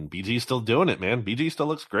 And BG's still doing it, man. BG still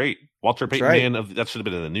looks great. Walter Payton, man, that should have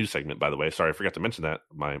been in the news segment, by the way. Sorry, I forgot to mention that.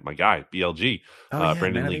 My guy, BLG,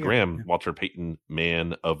 Brandon Lee Graham, Walter Payton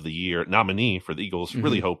Man of the Year nominee for the Eagles.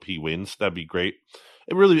 Really hope he wins. That'd be great.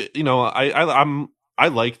 It really, I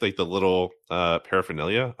like the little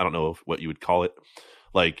paraphernalia. I don't know what you would call it,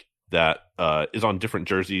 like that is on different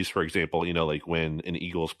jerseys. For example, like when an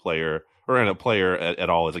Eagles player or a player at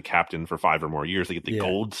all as a captain for 5 or more years, they get the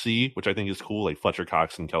gold C, which I think is cool. Like Fletcher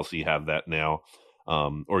Cox and Kelsey have that now.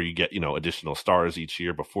 Or you get, additional stars each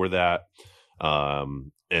year before that.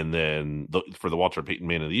 And then for the Walter Payton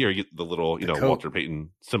Man of the Year, you get the little, Walter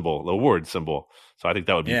Payton symbol, the award symbol. So I think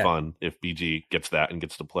that would be fun if BG gets that and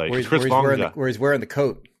gets to play. Where he's wearing the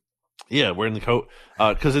coat. Yeah, wearing the coat.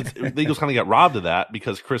 Because the Eagles kind of got robbed of that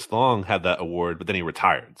because Chris Long had that award, but then he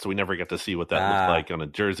retired. So we never got to see what that looked like on a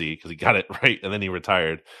jersey because he got it right and then he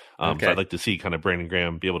retired. So I'd like to see kind of Brandon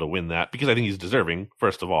Graham be able to win that because I think he's deserving,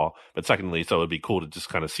 first of all. But secondly, so it'd be cool to just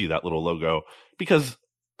kind of see that little logo because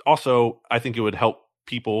also I think it would help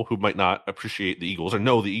people who might not appreciate the Eagles or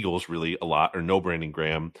know the Eagles really a lot or know Brandon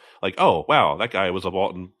Graham, like, oh, wow, that guy was a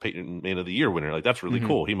Walton Payton Man of the Year winner. Like, that's really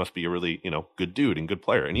cool. He must be a really, good dude and good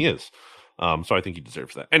player. And he is. So I think he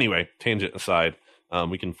deserves that. Anyway, tangent aside,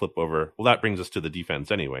 we can flip over. Well, that brings us to the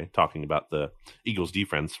defense anyway, talking about the Eagles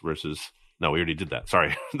defense versus, no, we already did that.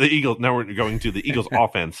 Sorry. The Eagles. Now we're going to the Eagles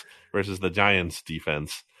offense versus the Giants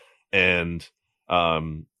defense. And,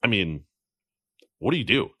 what do you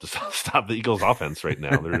do to stop the Eagles offense right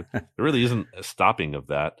now? There really isn't a stopping of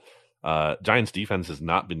that. Giants defense has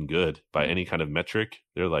not been good by any kind of metric.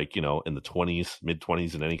 They're like, in the 20s, mid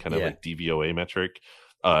 20s in any kind of like DVOA metric.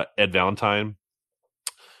 Ed Valentine,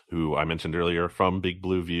 who I mentioned earlier from Big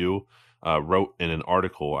Blue View, wrote in an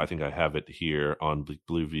article, I think I have it here on Big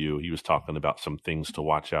Blue View. He was talking about some things to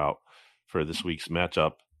watch out for this week's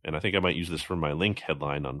matchup. And I think I might use this for my link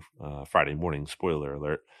headline on Friday morning, spoiler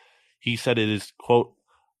alert. He said it is, quote,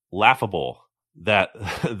 laughable that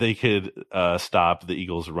they could stop the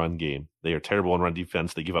Eagles' run game. They are terrible in run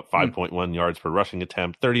defense. They give up 5.1 yards per rushing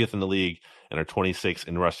attempt, 30th in the league, and are 26th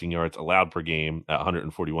in rushing yards allowed per game at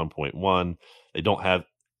 141.1. They don't have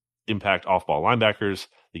impact off-ball linebackers.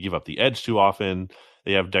 They give up the edge too often.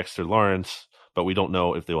 They have Dexter Lawrence, but we don't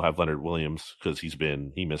know if they'll have Leonard Williams because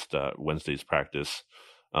he missed Wednesday's practice.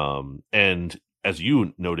 And as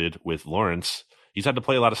you noted with Lawrence, he's had to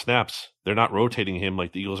play a lot of snaps. They're not rotating him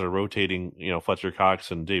like the Eagles are rotating, Fletcher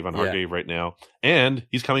Cox and Davon Hargrave right now. And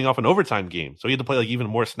he's coming off an overtime game. So he had to play like even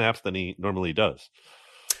more snaps than he normally does.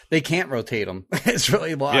 They can't rotate him. It's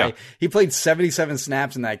really why. Yeah. He played 77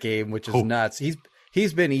 snaps in that game, which is nuts.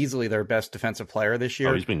 He's been easily their best defensive player this year.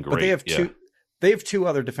 Oh, he's been great. But they have two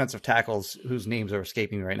other defensive tackles whose names are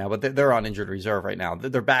escaping me right now, but they're on injured reserve right now.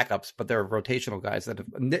 They're backups, but they're rotational guys that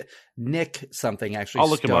have Nick something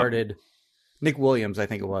actually started. Nick Williams, I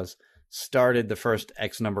think it was, started the first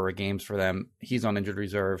X number of games for them. He's on injured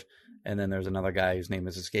reserve. And then there's another guy whose name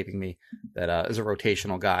is escaping me that is a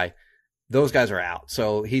rotational guy. Those guys are out.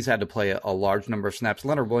 So he's had to play a large number of snaps.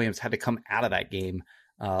 Leonard Williams had to come out of that game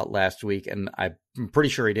last week, and I'm pretty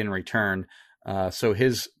sure he didn't return. So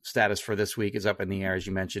his status for this week is up in the air, as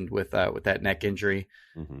you mentioned, with that neck injury.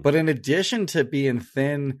 Mm-hmm. But in addition to being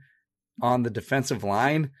thin on the defensive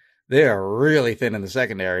line, they are really thin in the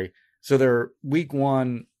secondary. So their week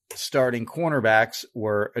 1 starting cornerbacks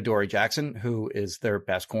were Adoree Jackson, who is their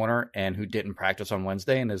best corner and who didn't practice on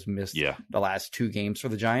Wednesday and has missed the last 2 games for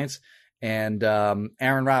the Giants. And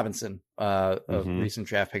Aaron Robinson, a recent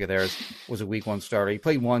draft pick of theirs, was a week 1 starter. He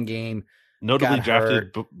played 1 game. Notably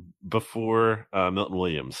drafted before Milton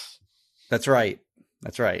Williams. That's right.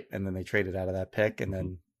 And then they traded out of that pick, and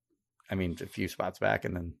then, a few spots back,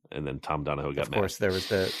 and then Tom Donahoe got. Of course, there was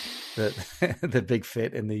the the big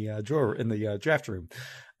fit in the drawer in the draft room.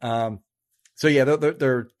 So yeah,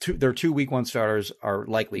 their 2 week 1 starters are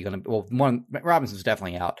likely going to. Well, one Robinson's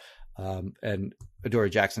definitely out, and Adoree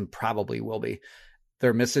Jackson probably will be.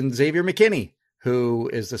 They're missing Xavier McKinney, who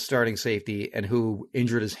is the starting safety and who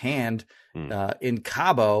injured his hand in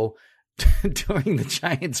Cabo during the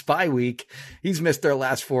Giants bye week. He's missed their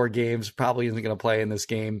last 4 games, probably isn't going to play in this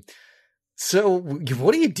game. So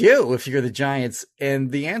what do you do if you're the Giants? And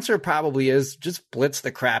the answer probably is just blitz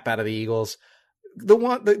the crap out of the Eagles. The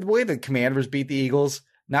way the Commanders beat the Eagles,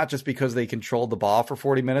 not just because they controlled the ball for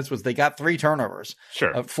 40 minutes, was they got 3 turnovers.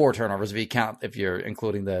 Sure. 4 turnovers if you're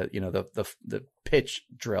including the pitch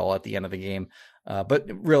drill at the end of the game. But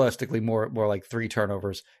realistically, more like 3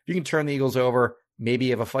 turnovers. If you can turn the Eagles over, maybe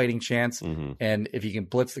you have a fighting chance. Mm-hmm. And if you can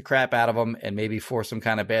blitz the crap out of them and maybe force some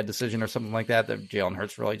kind of bad decision or something like that Jalen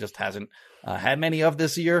Hurts really just hasn't had many of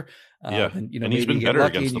this year. And he's been better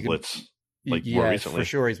against the blitz more recently. For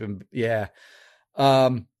sure. He's been,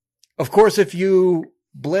 of course, if you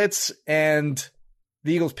blitz and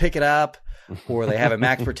the Eagles pick it up, or they have a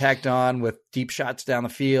max protect on with deep shots down the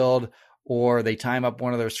field, or they time up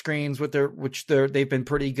one of their screens which they've been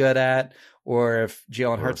pretty good at, or if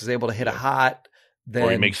Jalen Hurts is able to hit a hot, then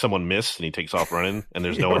or he makes someone miss and he takes off running and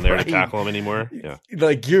there's no one there to tackle him anymore. Yeah.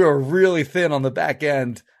 Like you're really thin on the back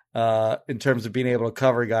end in terms of being able to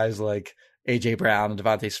cover guys like AJ Brown and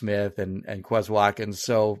Devontae Smith and Quez Watkins.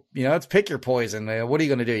 So, it's pick your poison. What are you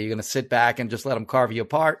going to do? You're going to sit back and just let them carve you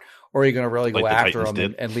apart, or are you going to really go after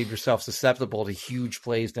them and leave yourself susceptible to huge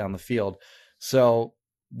plays down the field? So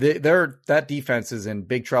that defense is in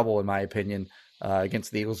big trouble, in my opinion,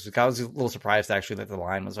 against the Eagles. I was a little surprised actually that the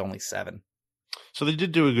line was only 7. So they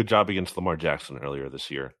did do a good job against Lamar Jackson earlier this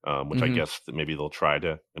year, which I guess that maybe they'll try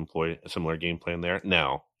to employ a similar game plan there.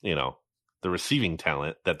 Now, the receiving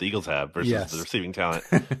talent that the Eagles have versus the receiving talent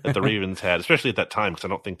that the Ravens had, especially at that time, because I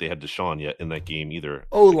don't think they had Deshaun yet in that game either.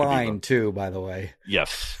 O-line too, by the way.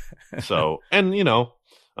 Yes. So, and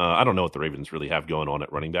I don't know what the Ravens really have going on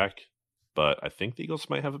at running back, but I think the Eagles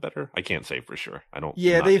might have a better. I can't say for sure. I don't.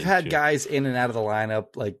 Yeah, they've had guys in and out of the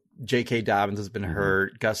lineup. Like J.K. Dobbins has been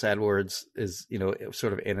hurt. Gus Edwards is,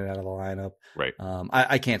 sort of in and out of the lineup. Right.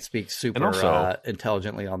 I can't speak super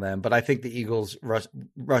intelligently on them, but I think the Eagles'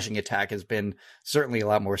 rushing attack has been certainly a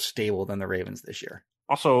lot more stable than the Ravens this year.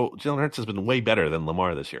 Also, Jalen Hurts has been way better than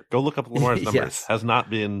Lamar this year. Go look up Lamar's numbers. Yes. Has not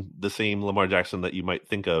been the same Lamar Jackson that you might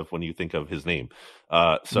think of when you think of his name.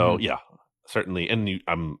 Yeah. Certainly, and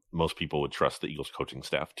most people would trust the Eagles coaching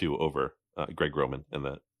staff too over Greg Roman and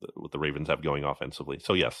what the Ravens have going offensively.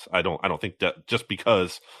 So yes, I don't think that just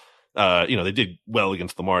because they did well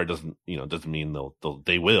against Lamar doesn't mean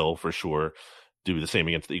they will for sure do the same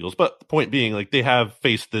against the Eagles. But the point being, like, they have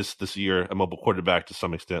faced this year a mobile quarterback to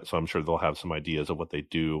some extent, so I'm sure they'll have some ideas of what they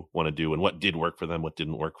do want to do and what did work for them, what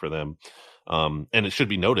didn't work for them. And it should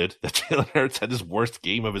be noted that Jalen Hurts had his worst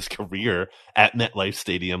game of his career at MetLife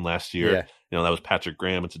Stadium last year. Yeah. That was Patrick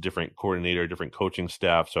Graham. It's a different coordinator, different coaching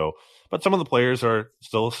staff. So, but some of the players are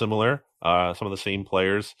still similar. Some of the same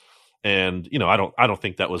players, and I don't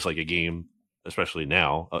think that was like a game, especially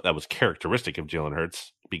now, that was characteristic of Jalen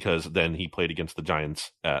Hurts, because then he played against the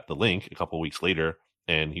Giants at the Link a couple of weeks later,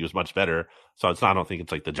 and he was much better. So I don't think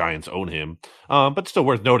it's like the Giants own him, but still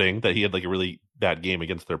worth noting that he had like a really bad game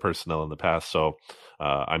against their personnel in the past. So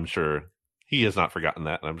I'm sure he has not forgotten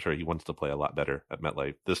that, and I'm sure he wants to play a lot better at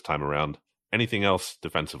MetLife this time around. Anything else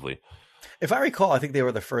defensively? If I recall, I think they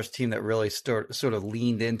were the first team that really sort of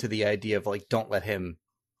leaned into the idea of like, don't let him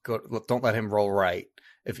roll right.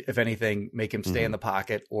 If anything, make him stay in the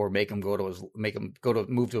pocket, or move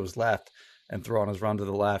to his left and throw on his run to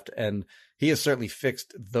the left. And he has certainly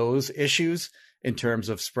fixed those issues in terms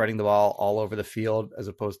of spreading the ball all over the field, as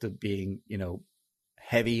opposed to being,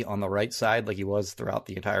 heavy on the right side like he was throughout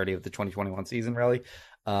the entirety of the 2021 season, really.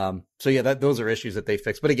 Those are issues that they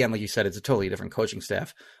fixed. But again, like you said, it's a totally different coaching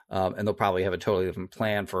staff, and they'll probably have a totally different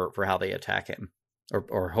plan for how they attack him,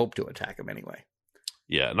 or hope to attack him anyway.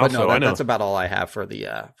 Yeah, and but also no, that's about all I have for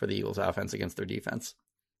the Eagles offense against their defense.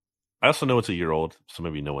 I also know it's a year old, so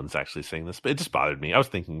maybe no one's actually saying this, but it just bothered me. I was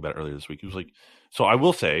thinking about it earlier this week. He was like, so I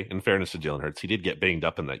will say, in fairness to Jalen Hurts, he did get banged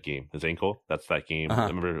up in that game. His ankle, that's that game. I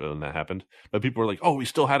remember when that happened. But people were like, oh, we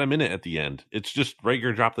still had him in it at the end. It's just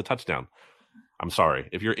Reagor dropped the touchdown. I'm sorry.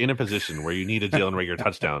 If you're in a position where you need a Jalen Reagor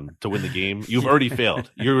touchdown to win the game, you've already failed.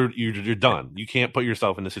 You're done. You can't put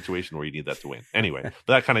yourself in a situation where you need that to win. Anyway,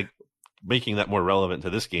 but that kind of making that more relevant to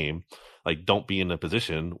this game, like, don't be in a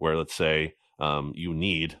position where, let's say, you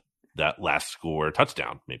need that last score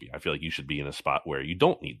touchdown. Maybe I feel like you should be in a spot where you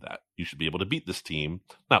don't need that. You should be able to beat this team,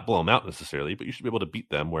 not blow them out necessarily, but you should be able to beat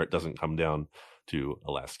them where it doesn't come down to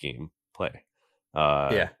a last game play.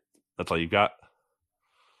 That's all you've got.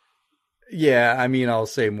 Yeah, I mean, I'll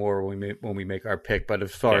say more when we make our pick, but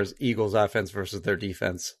as far as Eagles offense versus their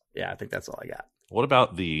defense, I think that's all I got. What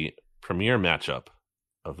about the premier matchup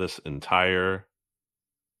of this entire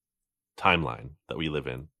timeline that we live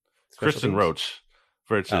in? Kristen Roach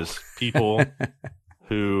versus people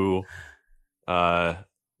who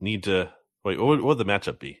need to wait. What would the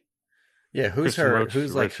matchup be? Yeah, who's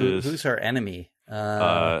her enemy?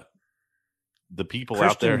 The people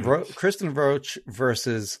out there. Kristen Roach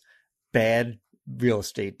versus bad real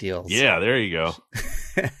estate deals. Yeah, there you go.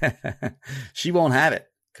 She won't have it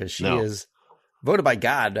because she No. is voted by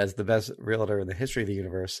God as the best realtor in the history of the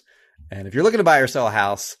universe. And if you're looking to buy or sell a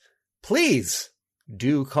house, please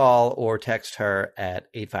do call or text her at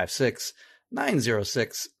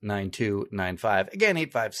 856-906-9295. Again,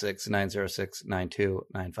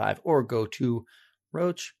 856-906-9295. Or go to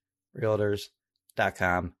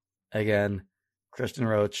RoachRealtors.com. Again, Kristen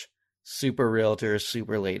Roach, super realtor,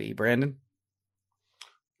 super lady. Brandon?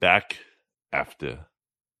 Back after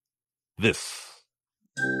this.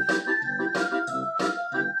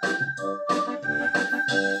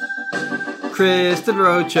 Kristen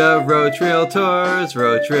Roach of Roach Realtors,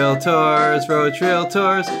 Roach Realtors, Roach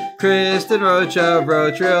Realtors. Kristen Roach of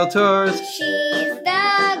Roach Realtors. She's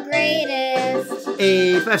the greatest.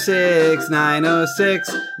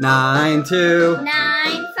 856-906-9295.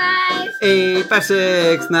 95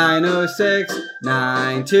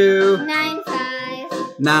 856-906-9295.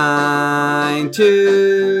 95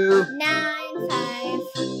 92. 95.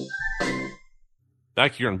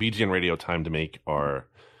 Back here on BGN Radio, time to make our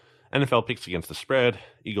NFL picks against the spread,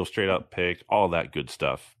 Eagles straight up pick, all that good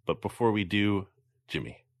stuff. But before we do,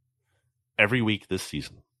 Jimmy, every week this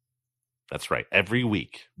season, that's right, every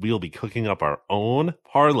week, we'll be cooking up our own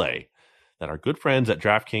parlay that our good friends at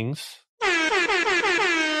DraftKings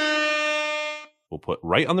will put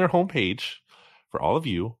right on their homepage for all of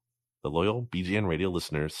you, the loyal BGN Radio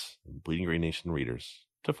listeners and Bleeding Green Nation readers,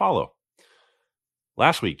 to follow.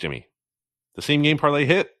 Last week, Jimmy, the same game parlay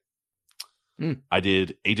hit. I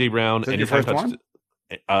did A.J. Brown Is that your first one?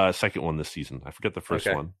 Second one this season. I forget the first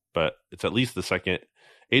Okay. one, but it's at least the second.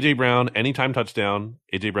 A.J. Brown, anytime touchdown.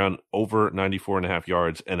 A.J. Brown over 94.5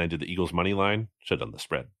 yards. And I did the Eagles money line. Should have done the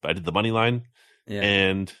spread, but I did the money line. Yeah.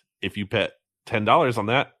 And if you bet $10 on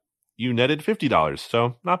that, you netted $50.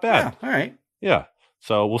 So not bad. Yeah, all right. Yeah.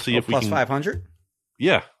 So we'll see if we plus can. 500.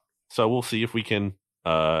 Yeah. So we'll see if we can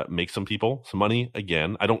make some people some money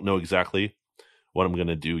again. I don't know exactly what I'm going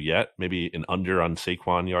to do yet. Maybe an under on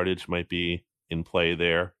Saquon yardage might be in play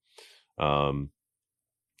there.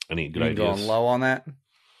 Any good You ideas? going low on that?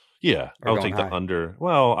 Yeah, Or I'll going take the high? under.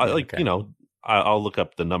 Well, I Yeah, like, okay. I'll look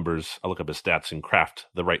up the numbers. I'll look up his stats and craft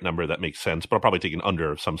the right number that makes sense, but I'll probably take an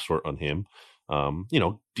under of some sort on him.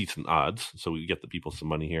 Decent odds. So we get the people some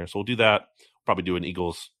money here. So we'll do that. Probably do an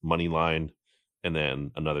Eagles money line and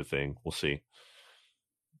then another thing. We'll see.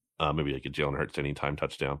 Maybe like a Jalen Hurts anytime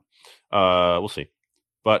touchdown. We'll see.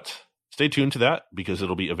 But stay tuned to that because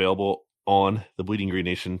it'll be available on the Bleeding Green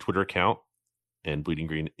Nation Twitter account and Bleeding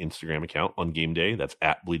Green Instagram account on game day. That's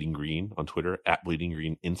at Bleeding Green on Twitter, at Bleeding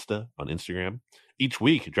Green Insta on Instagram. Each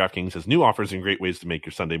week, DraftKings has new offers and great ways to make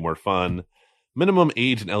your Sunday more fun. Minimum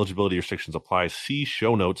age and eligibility restrictions apply. See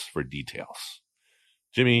show notes for details.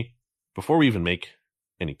 Jimmy, before we even make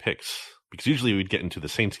any picks, because usually we'd get into the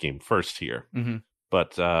Saints game first here, Mm-hmm.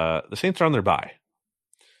 but the Saints are on their bye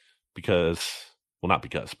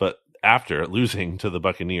but after losing to the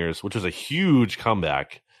Buccaneers, which was a huge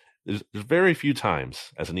comeback, there's very few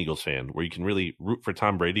times as an Eagles fan where you can really root for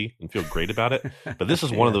Tom Brady and feel great about it. But this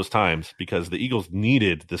is one of those times because the Eagles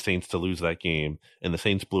needed the Saints to lose that game, and the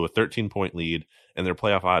Saints blew a 13-point lead, and their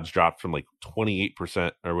playoff odds dropped from like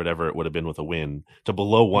 28% or whatever it would have been with a win to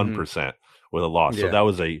below 1% with a loss. So Yeah. that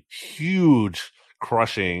was a huge,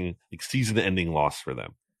 crushing, like season-ending loss for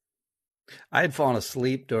them. I had fallen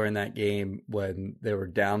asleep during that game when they were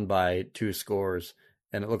down by 2 scores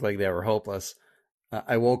and it looked like they were hopeless.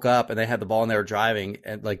 I woke up and they had the ball and they were driving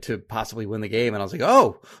and like to possibly win the game. And I was like,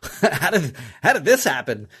 oh, how did this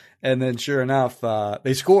happen? And then sure enough,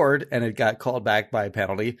 they scored and it got called back by a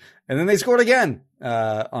penalty. And then they scored again,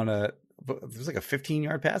 it was like a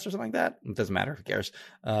 15-yard pass or something like that. It doesn't matter. Who cares?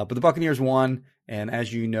 But the Buccaneers won. And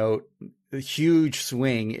as you note, a huge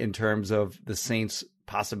swing in terms of the Saints'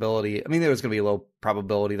 possibility. I mean, there was going to be a low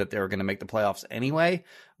probability that they were going to make the playoffs anyway,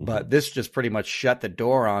 but this just pretty much shut the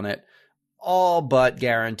door on it, all but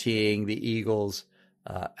guaranteeing the Eagles,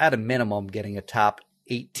 at a minimum, getting a top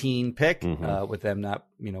 18 pick, with them not,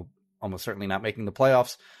 almost certainly not making the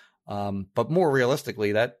playoffs. But more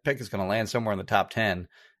realistically, that pick is going to land somewhere in the top 10.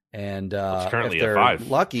 And It's currently if at they're 5.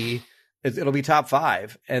 lucky, it'll be top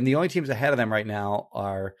 5. And the only teams ahead of them right now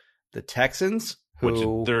are the Texans,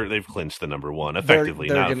 who They've clinched the number one effectively,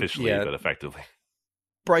 they're not gonna- officially, yeah. but effectively.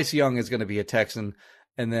 Bryce Young is going to be a Texan.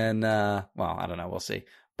 And then, I don't know. We'll see.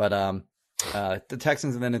 But the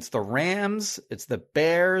Texans, and then it's the Rams, it's the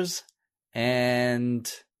Bears, and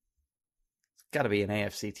it's got to be an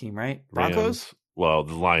AFC team, right? Broncos? Rams. Well,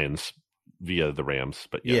 the Lions via the Rams,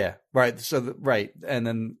 but Yeah, right. So, right. And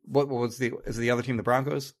then is the other team the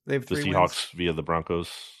Broncos? They have the 3 Seahawks wins? via the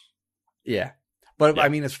Broncos. Yeah. But Yeah. I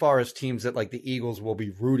mean, as far as teams that like the Eagles will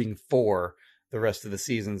be rooting for the rest of the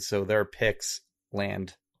season, so their picks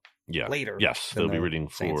land Yeah. later. Yes, than they'll be the rooting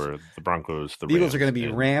Saints. for the Broncos, the The Eagles are Rams, going to be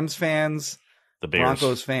and Rams fans, the Bears,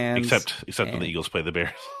 Broncos fans, except when the Eagles play the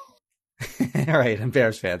Bears. right, and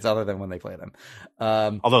Bears fans, other than when they play them.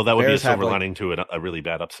 Although that would Bears be a silver have, like- lining to a really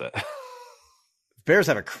bad upset. Bears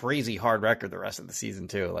have a crazy hard record the rest of the season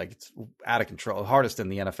too. Like it's out of control, hardest in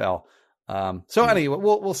the NFL. So anyway,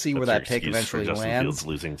 we'll see where that That's your pick excuse for eventually Justin lands. Fields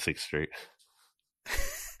losing 6 straight.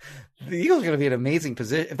 The Eagles are going to be in an amazing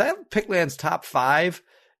position. If that pick lands top 5,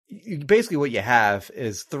 basically what you have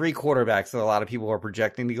is 3 quarterbacks that a lot of people are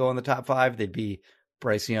projecting to go in the top 5. They'd be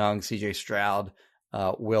Bryce Young, CJ Stroud,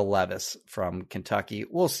 Will Levis from Kentucky.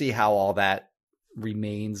 We'll see how all that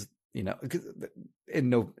remains.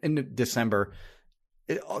 In December,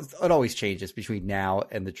 it always changes between now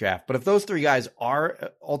and the draft. But if those 3 guys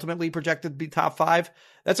are ultimately projected to be top 5,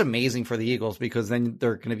 that's amazing for the Eagles because then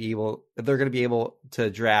they're going to be able to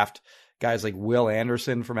draft guys like Will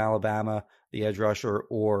Anderson from Alabama, the edge rusher,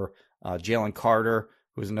 or Jalen Carter,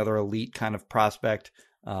 who's another elite kind of prospect,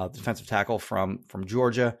 defensive tackle from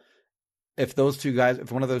Georgia. If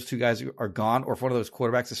one of those 2 guys are gone, or if one of those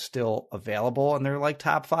quarterbacks is still available and they're like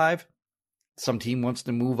top 5, some team wants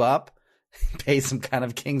to move up, pay some kind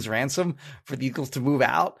of king's ransom for the Eagles to move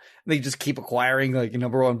out, and they just keep acquiring like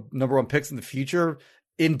number one picks in the future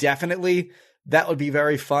indefinitely. That would be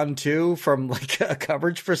very fun too, from like a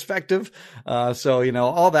coverage perspective. So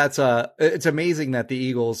all that's it's amazing that the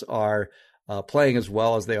Eagles are playing as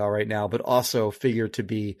well as they are right now, but also figure to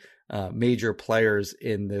be major players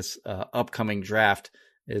in this upcoming draft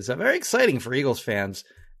is very exciting for Eagles fans.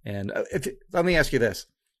 And let me ask you this: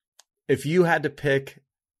 if you had to pick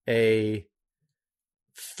a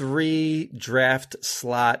 3 draft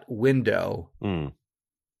slot window,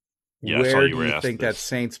 Yeah, I saw where you do were you asked think this. that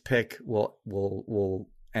Saints pick will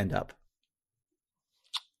end up?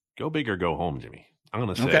 Go big or go home, Jimmy. I'm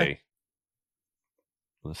going to say, Okay.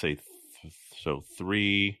 let's say,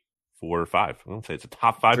 3, 4, 5. I'm going to say it's a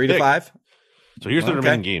top 5 3 pick. to 5. So here's the Okay.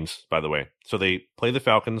 remaining games, by the way. So they play the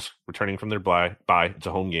Falcons, returning from their bye. It's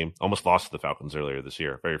a home game. Almost lost to the Falcons earlier this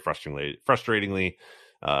year. Very frustratingly,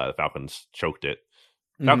 the Falcons choked it.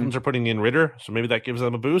 Falcons are putting in Ritter, so maybe that gives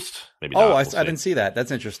them a boost. Maybe not. Oh, We'll I see. didn't see that.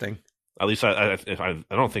 That's interesting. At least I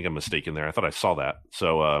don't think I'm mistaken there. I thought I saw that.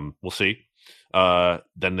 So we'll see.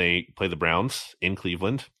 Then they play the Browns in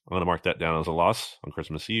Cleveland. I'm going to mark that down as a loss on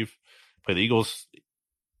Christmas Eve. Play the Eagles.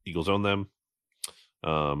 Eagles own them.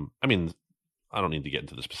 I mean, I don't need to get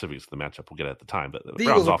into the specifics of the matchup. We'll get it at the time. But The Browns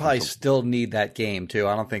Eagles will probably offense- still need that game too.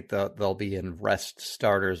 I don't think they'll be in rest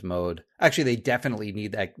starters mode. Actually, they definitely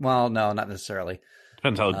need that. Well, no, not necessarily.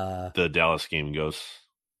 depends how the Dallas game goes.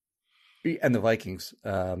 And the Vikings,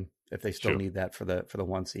 if they still True. need that for the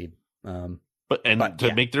 1 seed. But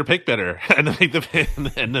to make their pick better and to make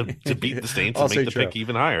to beat the Saints and Also make the true. pick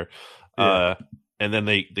even higher. Yeah. And then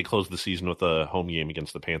they close the season with a home game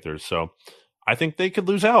against the Panthers. So I think they could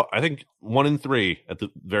lose out. I think 1-3 at the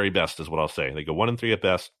very best is what I'll say. They go 1-3 at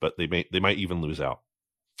best, but they might even lose out.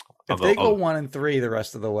 If they go 1-3 the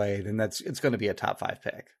rest of the way, then it's going to be a top 5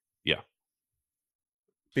 pick. Yeah.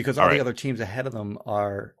 Because All all right. the other teams ahead of them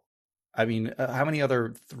are, I mean, how many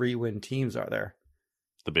other 3-win teams are there?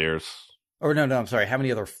 The Bears. Or no, I'm sorry. How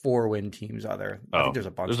many other 4-win teams are there? I think there's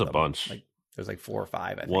a bunch. There's of a them. bunch. Like there's like 4 or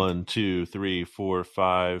 5. I think. 1, 2, 3, 4,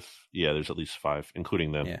 5. Yeah, there's at least 5,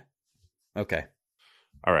 including them. Yeah. Okay.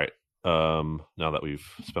 All right. Now that we've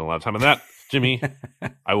spent a lot of time on that, Jimmy,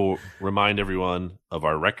 I will remind everyone of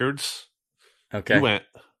our records. Okay. You went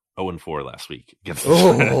 0-4 last week against the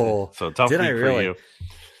Oh, spread. So tough did week I for really? you.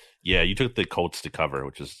 Yeah, you took the Colts to cover,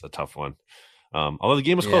 which is a tough one. Although the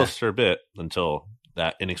game was Yeah. close for a bit until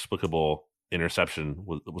that inexplicable interception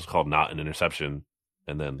was called not an interception,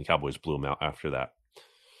 and then the Cowboys blew them out after that.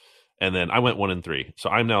 And then I went 1-3. So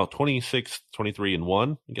I'm now 26,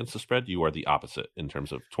 23-1 against the spread. You are the opposite in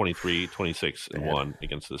terms of 23, 26-1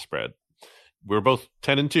 against the spread. We're both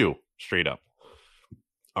 10-2 straight up.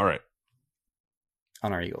 All right.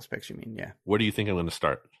 On our Eagles picks, you mean? Yeah. Where do you think I'm going to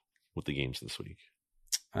start with the games this week?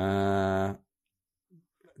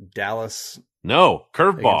 Dallas No,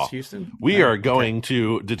 curveball. against Houston. We No? are Okay. going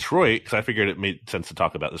to Detroit because I figured it made sense to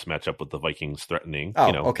talk about this matchup with the Vikings threatening,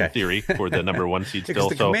 Oh, in theory, for the number 1 seed Because still.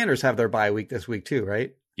 the So Commanders have their bye week this week too,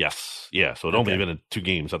 right? yes, yeah. So it'd only Okay. been 2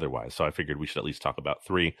 games otherwise. So I figured we should at least talk about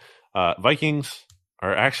 3. Vikings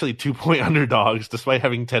are actually 2-point underdogs despite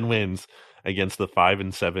having 10 wins against the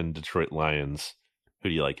 5-7 Detroit Lions. Who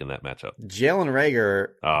do you like in that matchup? Jalen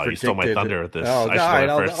Reagor. Oh, you stole my thunder with this. Oh, all I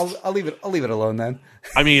right. first. I'll leave it alone then.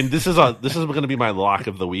 I mean, this is going to be my lock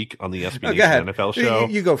of the week on the SB Nation NFL show.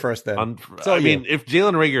 You go first then. I mean, if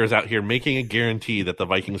Jalen Reagor is out here making a guarantee that the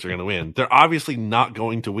Vikings are going to win, they're obviously not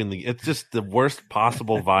going to win. It's just the worst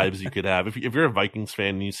possible vibes you could have. If you're a Vikings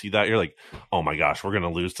fan and you see that, you're like, oh my gosh, we're going to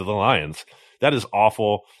lose to the Lions. That is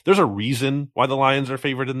awful. There's a reason why the Lions are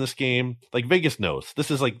favored in this game. Like Vegas knows.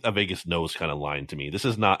 This is like a Vegas knows kind of line to me. This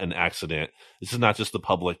is not an accident. This is not just the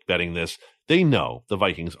public betting this. They know the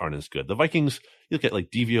Vikings aren't as good. The Vikings, you look at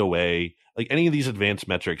like DVOA, like any of these advanced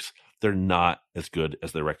metrics, they're not as good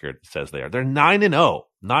as their record says they are. They're 9-0.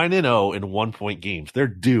 9-0 in 1-point games. They're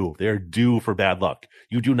due. They're due for bad luck.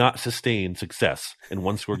 You do not sustain success in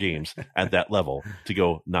one-score games at that level to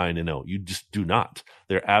go 9-0. You just do not.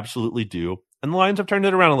 They're absolutely due. And the Lions have turned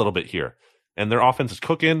it around a little bit here. And their offense is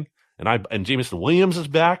cooking. And Jameson Williams is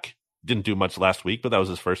back. Didn't do much last week, but that was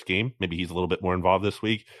his first game. Maybe he's a little bit more involved this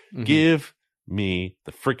week. Mm-hmm. Give me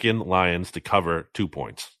the freaking Lions to cover 2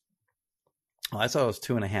 points. Well, I saw it was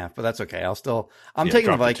 2.5, but that's okay. I'm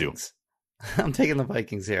taking the Vikings. I'm taking the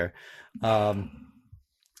Vikings here. You're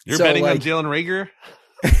betting on Jalen Reagor?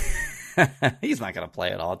 He's not going to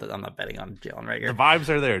play at all. I'm not betting on Jalen Reagor. The vibes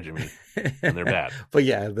are there, Jimmy, and they're bad. But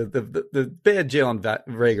yeah, the bad Jalen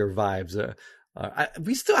Reagor vibes. How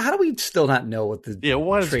do we still not know what the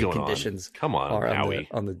trade conditions on? Come on, are Howie.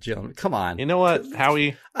 on the Jalen? Come on. You know what,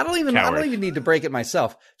 Howie? I don't even need to break it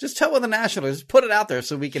myself. Just tell the Nationals. Just put it out there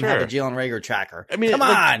so we can have a Jalen Reagor tracker. I mean, come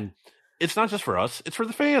on. It's not just for us. It's for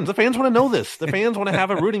the fans. The fans want to know this. The fans want to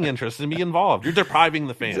have a rooting interest and be involved. You're depriving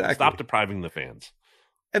the fans. Exactly. Stop depriving the fans.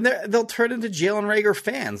 And they'll turn into Jalen Reagor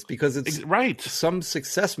fans because it's some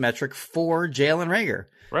success metric for Jalen Reagor.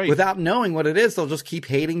 Right. Without knowing what it is, they'll just keep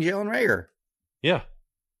hating Jalen Reagor. Yeah.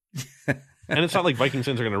 And it's not like Vikings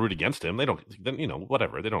fans are going to root against him. They don't,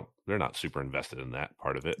 whatever. They're not super invested in that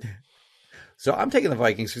part of it. So I'm taking the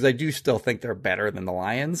Vikings because I do still think they're better than the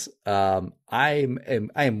Lions. I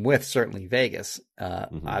am with certainly Vegas,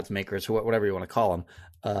 odds makers, whatever you want to call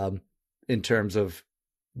them, in terms of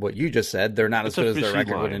what you just said. They're not as good as their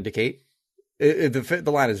record would indicate. The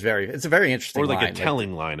line is it's a very interesting line. Or like a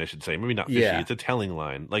telling line, I should say. Maybe not fishy. Yeah. It's a telling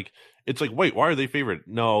line. Like, it's like, wait, why are they favored?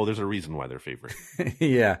 No, there's a reason why they're favored.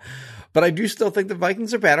 Yeah. But I do still think the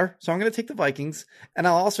Vikings are better. So I'm going to take the Vikings. And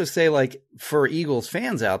I'll also say, like, for Eagles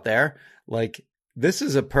fans out there, like, this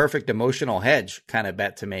is a perfect emotional hedge kind of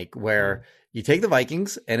bet to make where you take the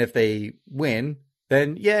Vikings, and if they win,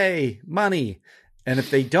 then yay, money. And if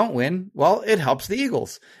they don't win, well, it helps the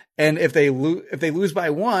Eagles. And if they lose by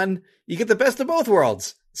 1, you get the best of both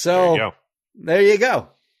worlds. So there you go.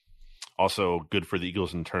 Also good for the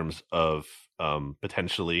Eagles in terms of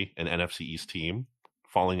potentially an NFC East team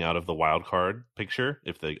falling out of the wild card picture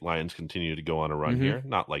if the Lions continue to go on a run here.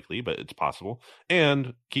 Not likely, but it's possible.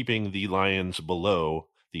 And keeping the Lions below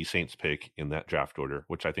the Saints pick in that draft order,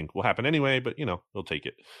 which I think will happen anyway, but, they'll take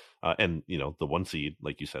it. And, the 1 seed,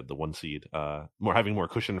 like you said, the 1 seed, having more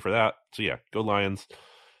cushion for that. So, yeah, go Lions.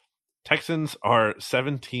 Texans are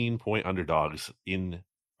 17-point underdogs in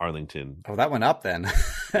Arlington. Oh, that went up then.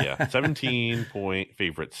 Yeah, 17-point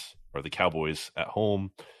favorites are the Cowboys at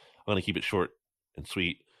home. I'm going to keep it short and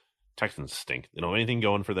sweet. Texans stink. They don't have anything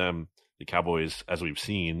going for them. The Cowboys, as we've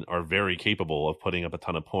seen, are very capable of putting up a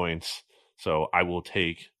ton of points. So I will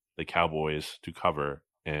take the Cowboys to cover,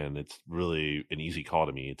 and it's really an easy call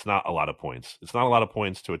to me. It's not a lot of points. It's not a lot of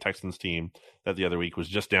points to a Texans team that the other week was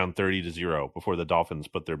just down 30-0 before the Dolphins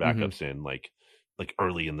put their backups in like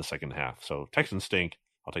early in the second half. So Texans stink.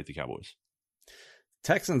 I'll take the Cowboys.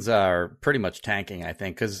 Texans are pretty much tanking, I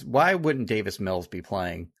think, because why wouldn't Davis Mills be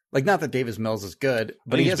playing? Like, not that Davis Mills is good,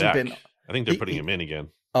 but he hasn't been. I think they're putting him in again.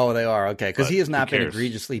 Oh, they are? Okay, because he has not been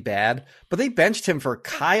egregiously bad. But they benched him for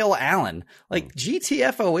Kyle Allen. Like,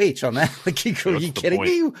 GTFOH on that. Like, are you kidding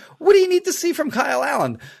me? What do you need to see from Kyle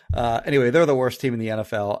Allen? Anyway, they're the worst team in the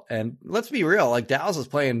NFL. And let's be real. Like, Dallas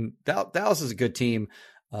is a good team,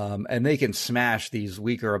 and they can smash these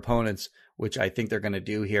weaker opponents, which I think they're going to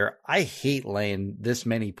do here. I hate laying this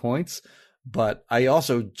many points, but I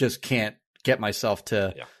also just can't get myself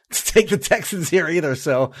to take the Texans here either.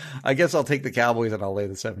 So I guess I'll take the Cowboys and I'll lay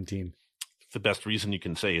the 17. The best reason you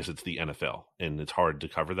can say is it's the NFL and it's hard to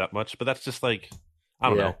cover that much, but that's just like, I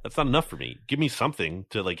don't know. That's not enough for me. Give me something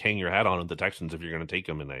to like hang your hat on with the Texans if you're going to take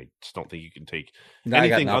them. And I just don't think you can take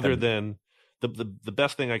anything other than the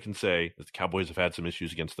best thing I can say is the Cowboys have had some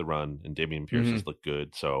issues against the run and Dameon Pierce has looked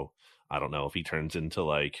good. So I don't know if he turns into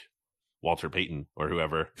like Walter Payton or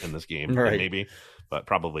whoever in this game, maybe, but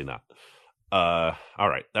probably not. All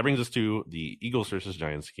right. That brings us to the Eagles versus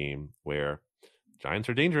Giants game where Giants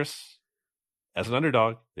are dangerous. as an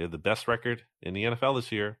underdog. They have the best record in the NFL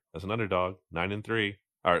this year as an underdog, 9-3.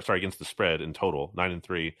 Or sorry, against the spread in total,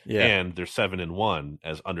 9-3. Yeah. And they're 7-1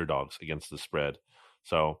 as underdogs against the spread.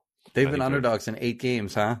 So they've been underdogs in 8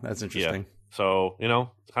 games, huh? That's interesting. Yeah. So,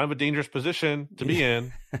 it's kind of a dangerous position to be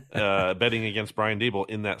in, betting against Brian Daboll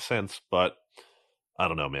in that sense. But I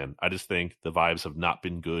don't know, man. I just think the vibes have not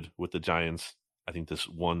been good with the Giants. I think this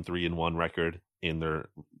 3-1 record in their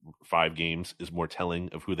 5 games is more telling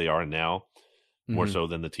of who they are now, more so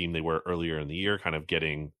than the team they were earlier in the year, kind of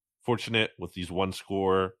getting fortunate with these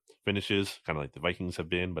 1-score finishes, kind of like the Vikings have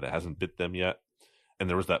been, but it hasn't bit them yet. And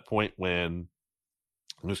there was that point when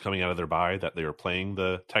it was coming out of their bye that they were playing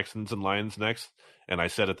the Texans and Lions next. And I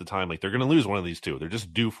said at the time, like, they're going to lose one of these two. They're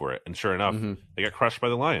just due for it. And sure enough, they got crushed by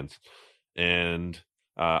the Lions. And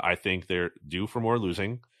I think they're due for more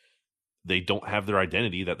losing. They don't have their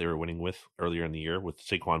identity that they were winning with earlier in the year, with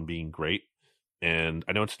Saquon being great. And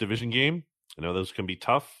I know it's a division game. I know those can be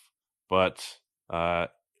tough, but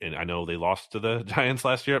and I know they lost to the Giants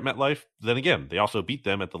last year at MetLife. Then again, they also beat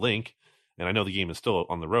them at the Link. And I know the game is still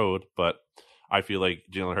on the road, but I feel like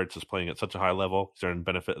Jalen Hurts is playing at such a high level. He's earning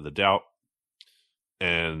benefit of the doubt.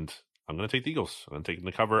 And I'm going to take the Eagles. I'm going to take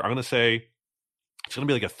them to cover. I'm going to say it's going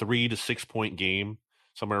to be like a 3 to 6 point game,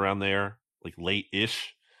 somewhere around there, like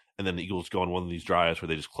late-ish. And then the Eagles go on one of these drives where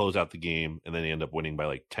they just close out the game, and then they end up winning by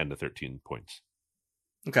like 10 to 13 points.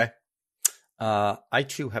 Okay. I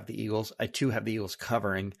too have the Eagles. I too have the Eagles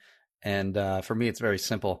covering. And for me, it's very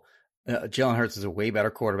simple. Jalen Hurts is a way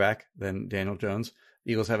better quarterback than Daniel Jones.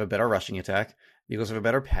 The Eagles have a better rushing attack. The Eagles have a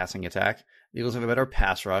better passing attack. The Eagles have a better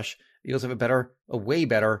pass rush. The Eagles have a way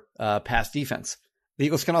better pass defense. The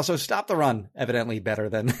Eagles can also stop the run, evidently better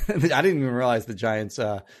than I didn't even realize the Giants'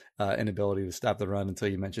 inability to stop the run until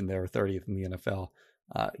you mentioned they were 30th in the NFL,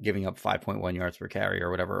 giving up 5.1 yards per carry or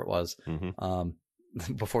whatever it was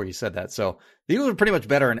before you said that. So the Eagles are pretty much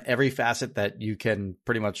better in every facet that you can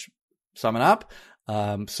pretty much sum it up.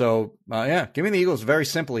 Give me the Eagles very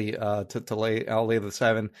simply to lay. I'll lay the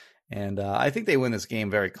 7, and I think they win this game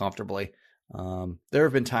very comfortably. There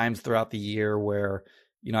have been times throughout the year where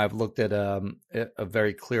I've looked at a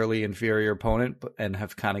very clearly inferior opponent and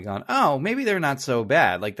have kind of gone, oh, maybe they're not so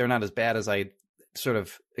bad. Like they're not as bad as I sort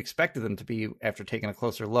of expected them to be after taking a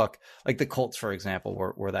closer look. Like the Colts, for example,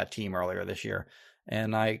 were that team earlier this year.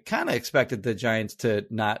 And I kind of expected the Giants to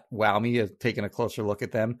not wow me taking a closer look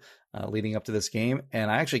at them leading up to this game.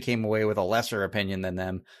 And I actually came away with a lesser opinion than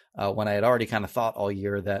them when I had already kind of thought all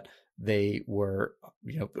year that they were,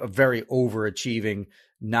 a very overachieving,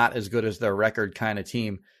 not as good as their record kind of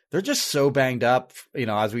team. They're just so banged up,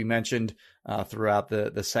 as we mentioned throughout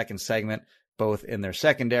the second segment, both in their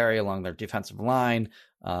secondary, along their defensive line,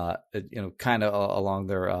 kind of along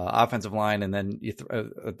their offensive line, and then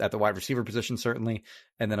at the wide receiver position, certainly.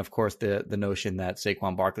 And then, of course, the notion that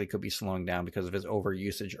Saquon Barkley could be slowing down because of his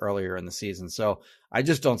overusage earlier in the season. So I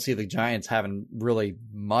just don't see the Giants having really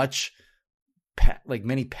much,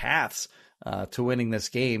 many paths to winning this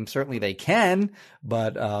game. Certainly they can,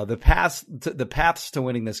 but the paths to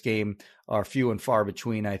winning this game are few and far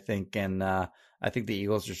between, I think. And I think the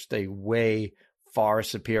Eagles are just a way far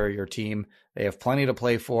superior team. They have plenty to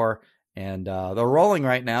play for, and they're rolling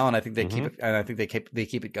right now. And I think they keep it. And I think they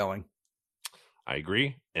keep it going. I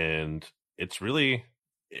agree, and it's really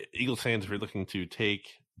Eagles fans, if you're looking to take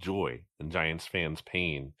joy in Giants fans'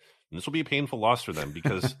 pain, and this will be a painful loss for them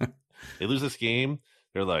because they lose this game.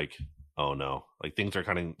 They're like, oh no, like things are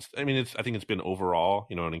kind of. I mean, I think it's been overall,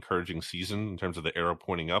 an encouraging season in terms of the arrow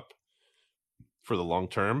pointing up for the long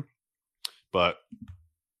term. But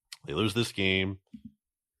they lose this game.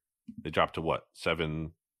 They drop to what?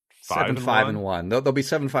 7-5-1. They'll be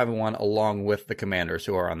 7-5-1 along with the Commanders,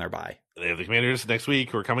 who are on their bye. They have the Commanders next week,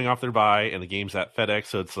 who are coming off their bye, and the game's at FedEx.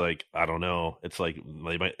 So it's like, I don't know. It's like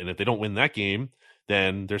they might, and if they don't win that game,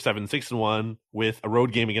 then they're 7-6-1 with a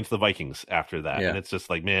road game against the Vikings after that. Yeah. And it's just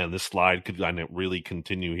like, man, this slide could kind of really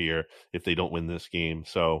continue here if they don't win this game.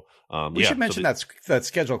 So we should mention that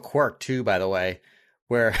schedule quirk too, by the way,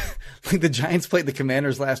 where the Giants played the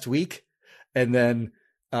Commanders last week, and then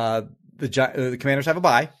the Commanders have a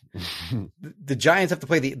bye. The Giants have to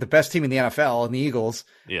play the best team in the NFL and the Eagles.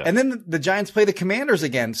 Yeah. And then the Giants play the Commanders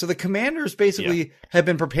again. So the Commanders basically have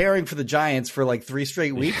been preparing for the Giants for like 3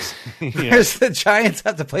 straight weeks. Whereas the Giants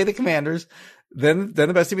have to play the Commanders, then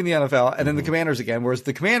the best team in the NFL, and then the Commanders again. Whereas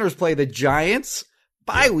the Commanders play the Giants,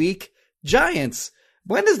 bye week, Giants.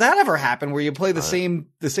 When does that ever happen where you play the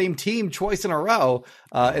same team twice in a row,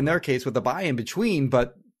 in their case with the bye in between?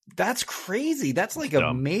 But that's crazy. That's like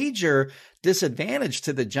a major disadvantage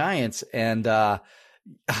to the Giants. And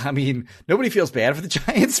I mean, nobody feels bad for the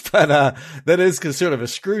Giants, but that is sort of a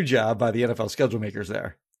screw job by the NFL schedule makers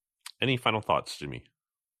there. Any final thoughts, Jimmy?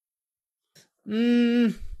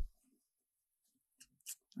 I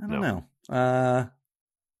don't know.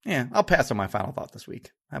 Yeah, I'll pass on my final thought this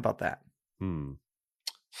week. How about that?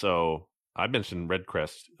 So I mentioned Red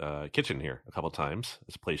Crest Kitchen here a couple times.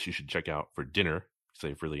 It's a place you should check out for dinner. They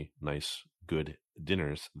have really nice, good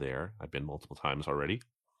dinners there. I've been multiple times already.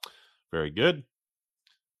 Very good.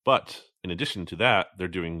 But in addition to that, they're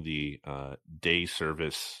doing the day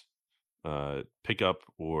service pickup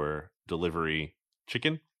or delivery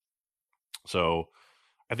chicken. So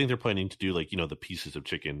I think they're planning to do the pieces of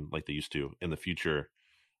chicken like they used to in the future.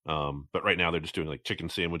 But right now they're just doing like chicken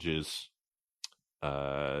sandwiches,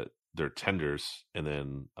 their tenders, and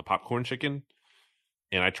then a popcorn chicken.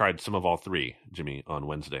 And I tried some of all three, Jimmy, on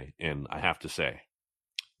Wednesday. And I have to say,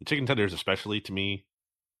 the chicken tenders, especially to me,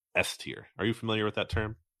 S tier. Are you familiar with that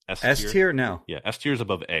term? S tier? No. Yeah, S tier is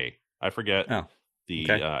above A. I forget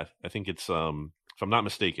okay. I think it's, if I'm not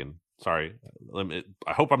mistaken, sorry,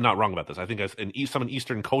 I hope I'm not wrong about this. I think in some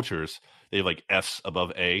Eastern cultures, they have like S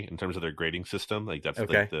above A in terms of their grading system. Like that's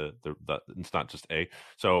okay. the it's not just A.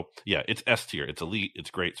 So yeah, it's S tier. It's elite.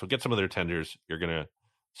 It's great. So get some of their tenders. You're going to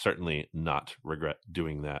certainly not regret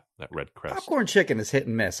doing that Red Crest. Popcorn chicken is hit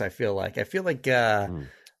and miss, I feel like. A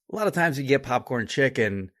lot of times you get popcorn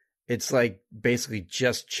chicken, it's like basically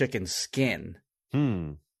just chicken skin.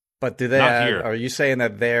 But do they are you saying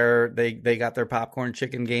that they got their popcorn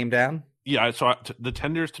chicken game down? Yeah, so the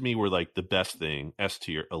tenders to me were like the best thing. S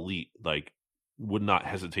tier, elite, like would not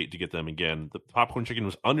hesitate to get them again. The popcorn chicken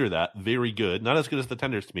was under that, very good. Not as good as the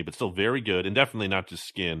tenders to me, but still very good, and definitely not just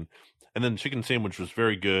skin. And then chicken sandwich was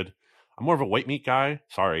very good. I'm more of a white meat guy.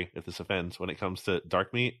 Sorry if this offends when it comes to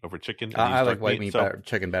dark meat over chicken. I like white meat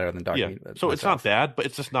chicken better than dark meat. So it's not bad, but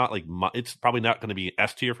it's just not like it's probably not going to be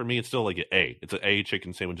S tier for me. It's still like an A. It's an A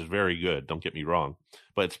chicken sandwich is very good. Don't get me wrong,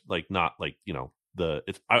 but it's like not like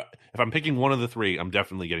if I'm picking one of the three, I'm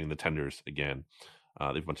definitely getting the tenders again. They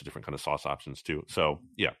have a bunch of different kind of sauce options too. So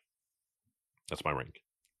yeah, that's my rank.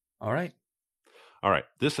 All right.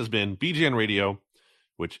 This has been BGN Radio,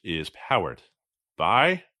 which is powered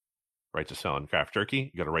by Right to Sell and Craft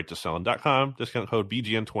Jerky. You go to righttosellin.com, discount code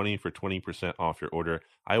BGN20 for 20% off your order.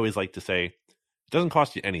 I always like to say it doesn't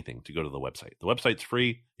cost you anything to go to the website. The website's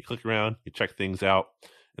free. You click around, you check things out,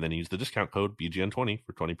 and then you use the discount code BGN20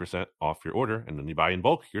 for 20% off your order. And then you buy in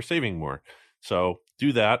bulk, you're saving more. So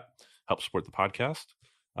do that. Help support the podcast.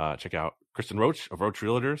 Check out Kristen Roach of Roach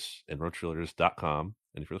Realtors and roachrealtors.com.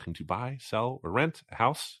 And if you're looking to buy, sell, or rent a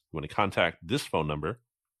house, you want to contact this phone number,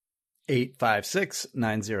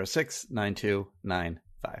 856-906-9295.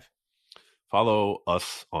 Follow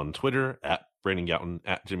us on Twitter at Brandon Gouton,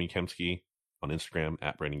 at Jimmy Kemsky, on Instagram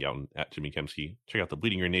at Brandon Gouton, at Jimmy Kemsky. Check out the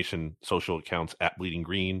Bleeding Green Nation social accounts at Bleeding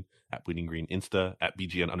Green Insta, at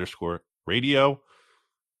BGN_radio.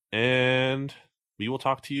 And we will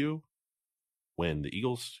talk to you when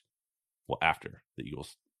after the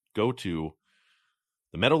Eagles go to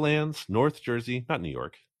the Meadowlands, North Jersey, not New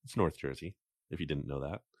York. It's North Jersey, if you didn't know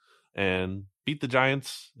that. And beat the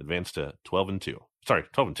Giants, advance to 12-2. Sorry,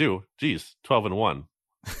 12-2. Geez, 12-1.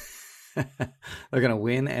 They're going to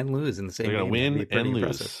win and lose in the same game. They're going to win and lose.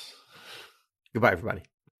 Impressive. Goodbye, everybody.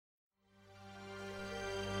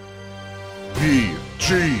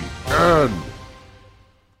 BGN.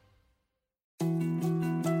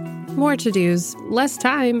 More to-dos, less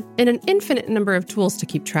time, and an infinite number of tools to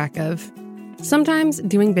keep track of. Sometimes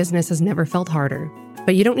doing business has never felt harder,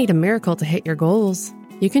 but you don't need a miracle to hit your goals.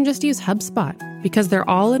 You can just use HubSpot, because their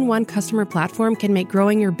all-in-one customer platform can make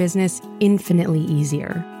growing your business infinitely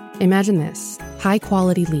easier. Imagine this: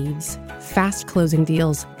 high-quality leads, fast closing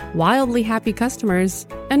deals, wildly happy customers,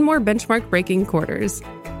 and more benchmark-breaking quarters.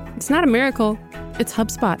 It's not a miracle, it's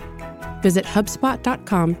HubSpot. Visit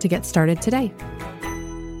HubSpot.com to get started today.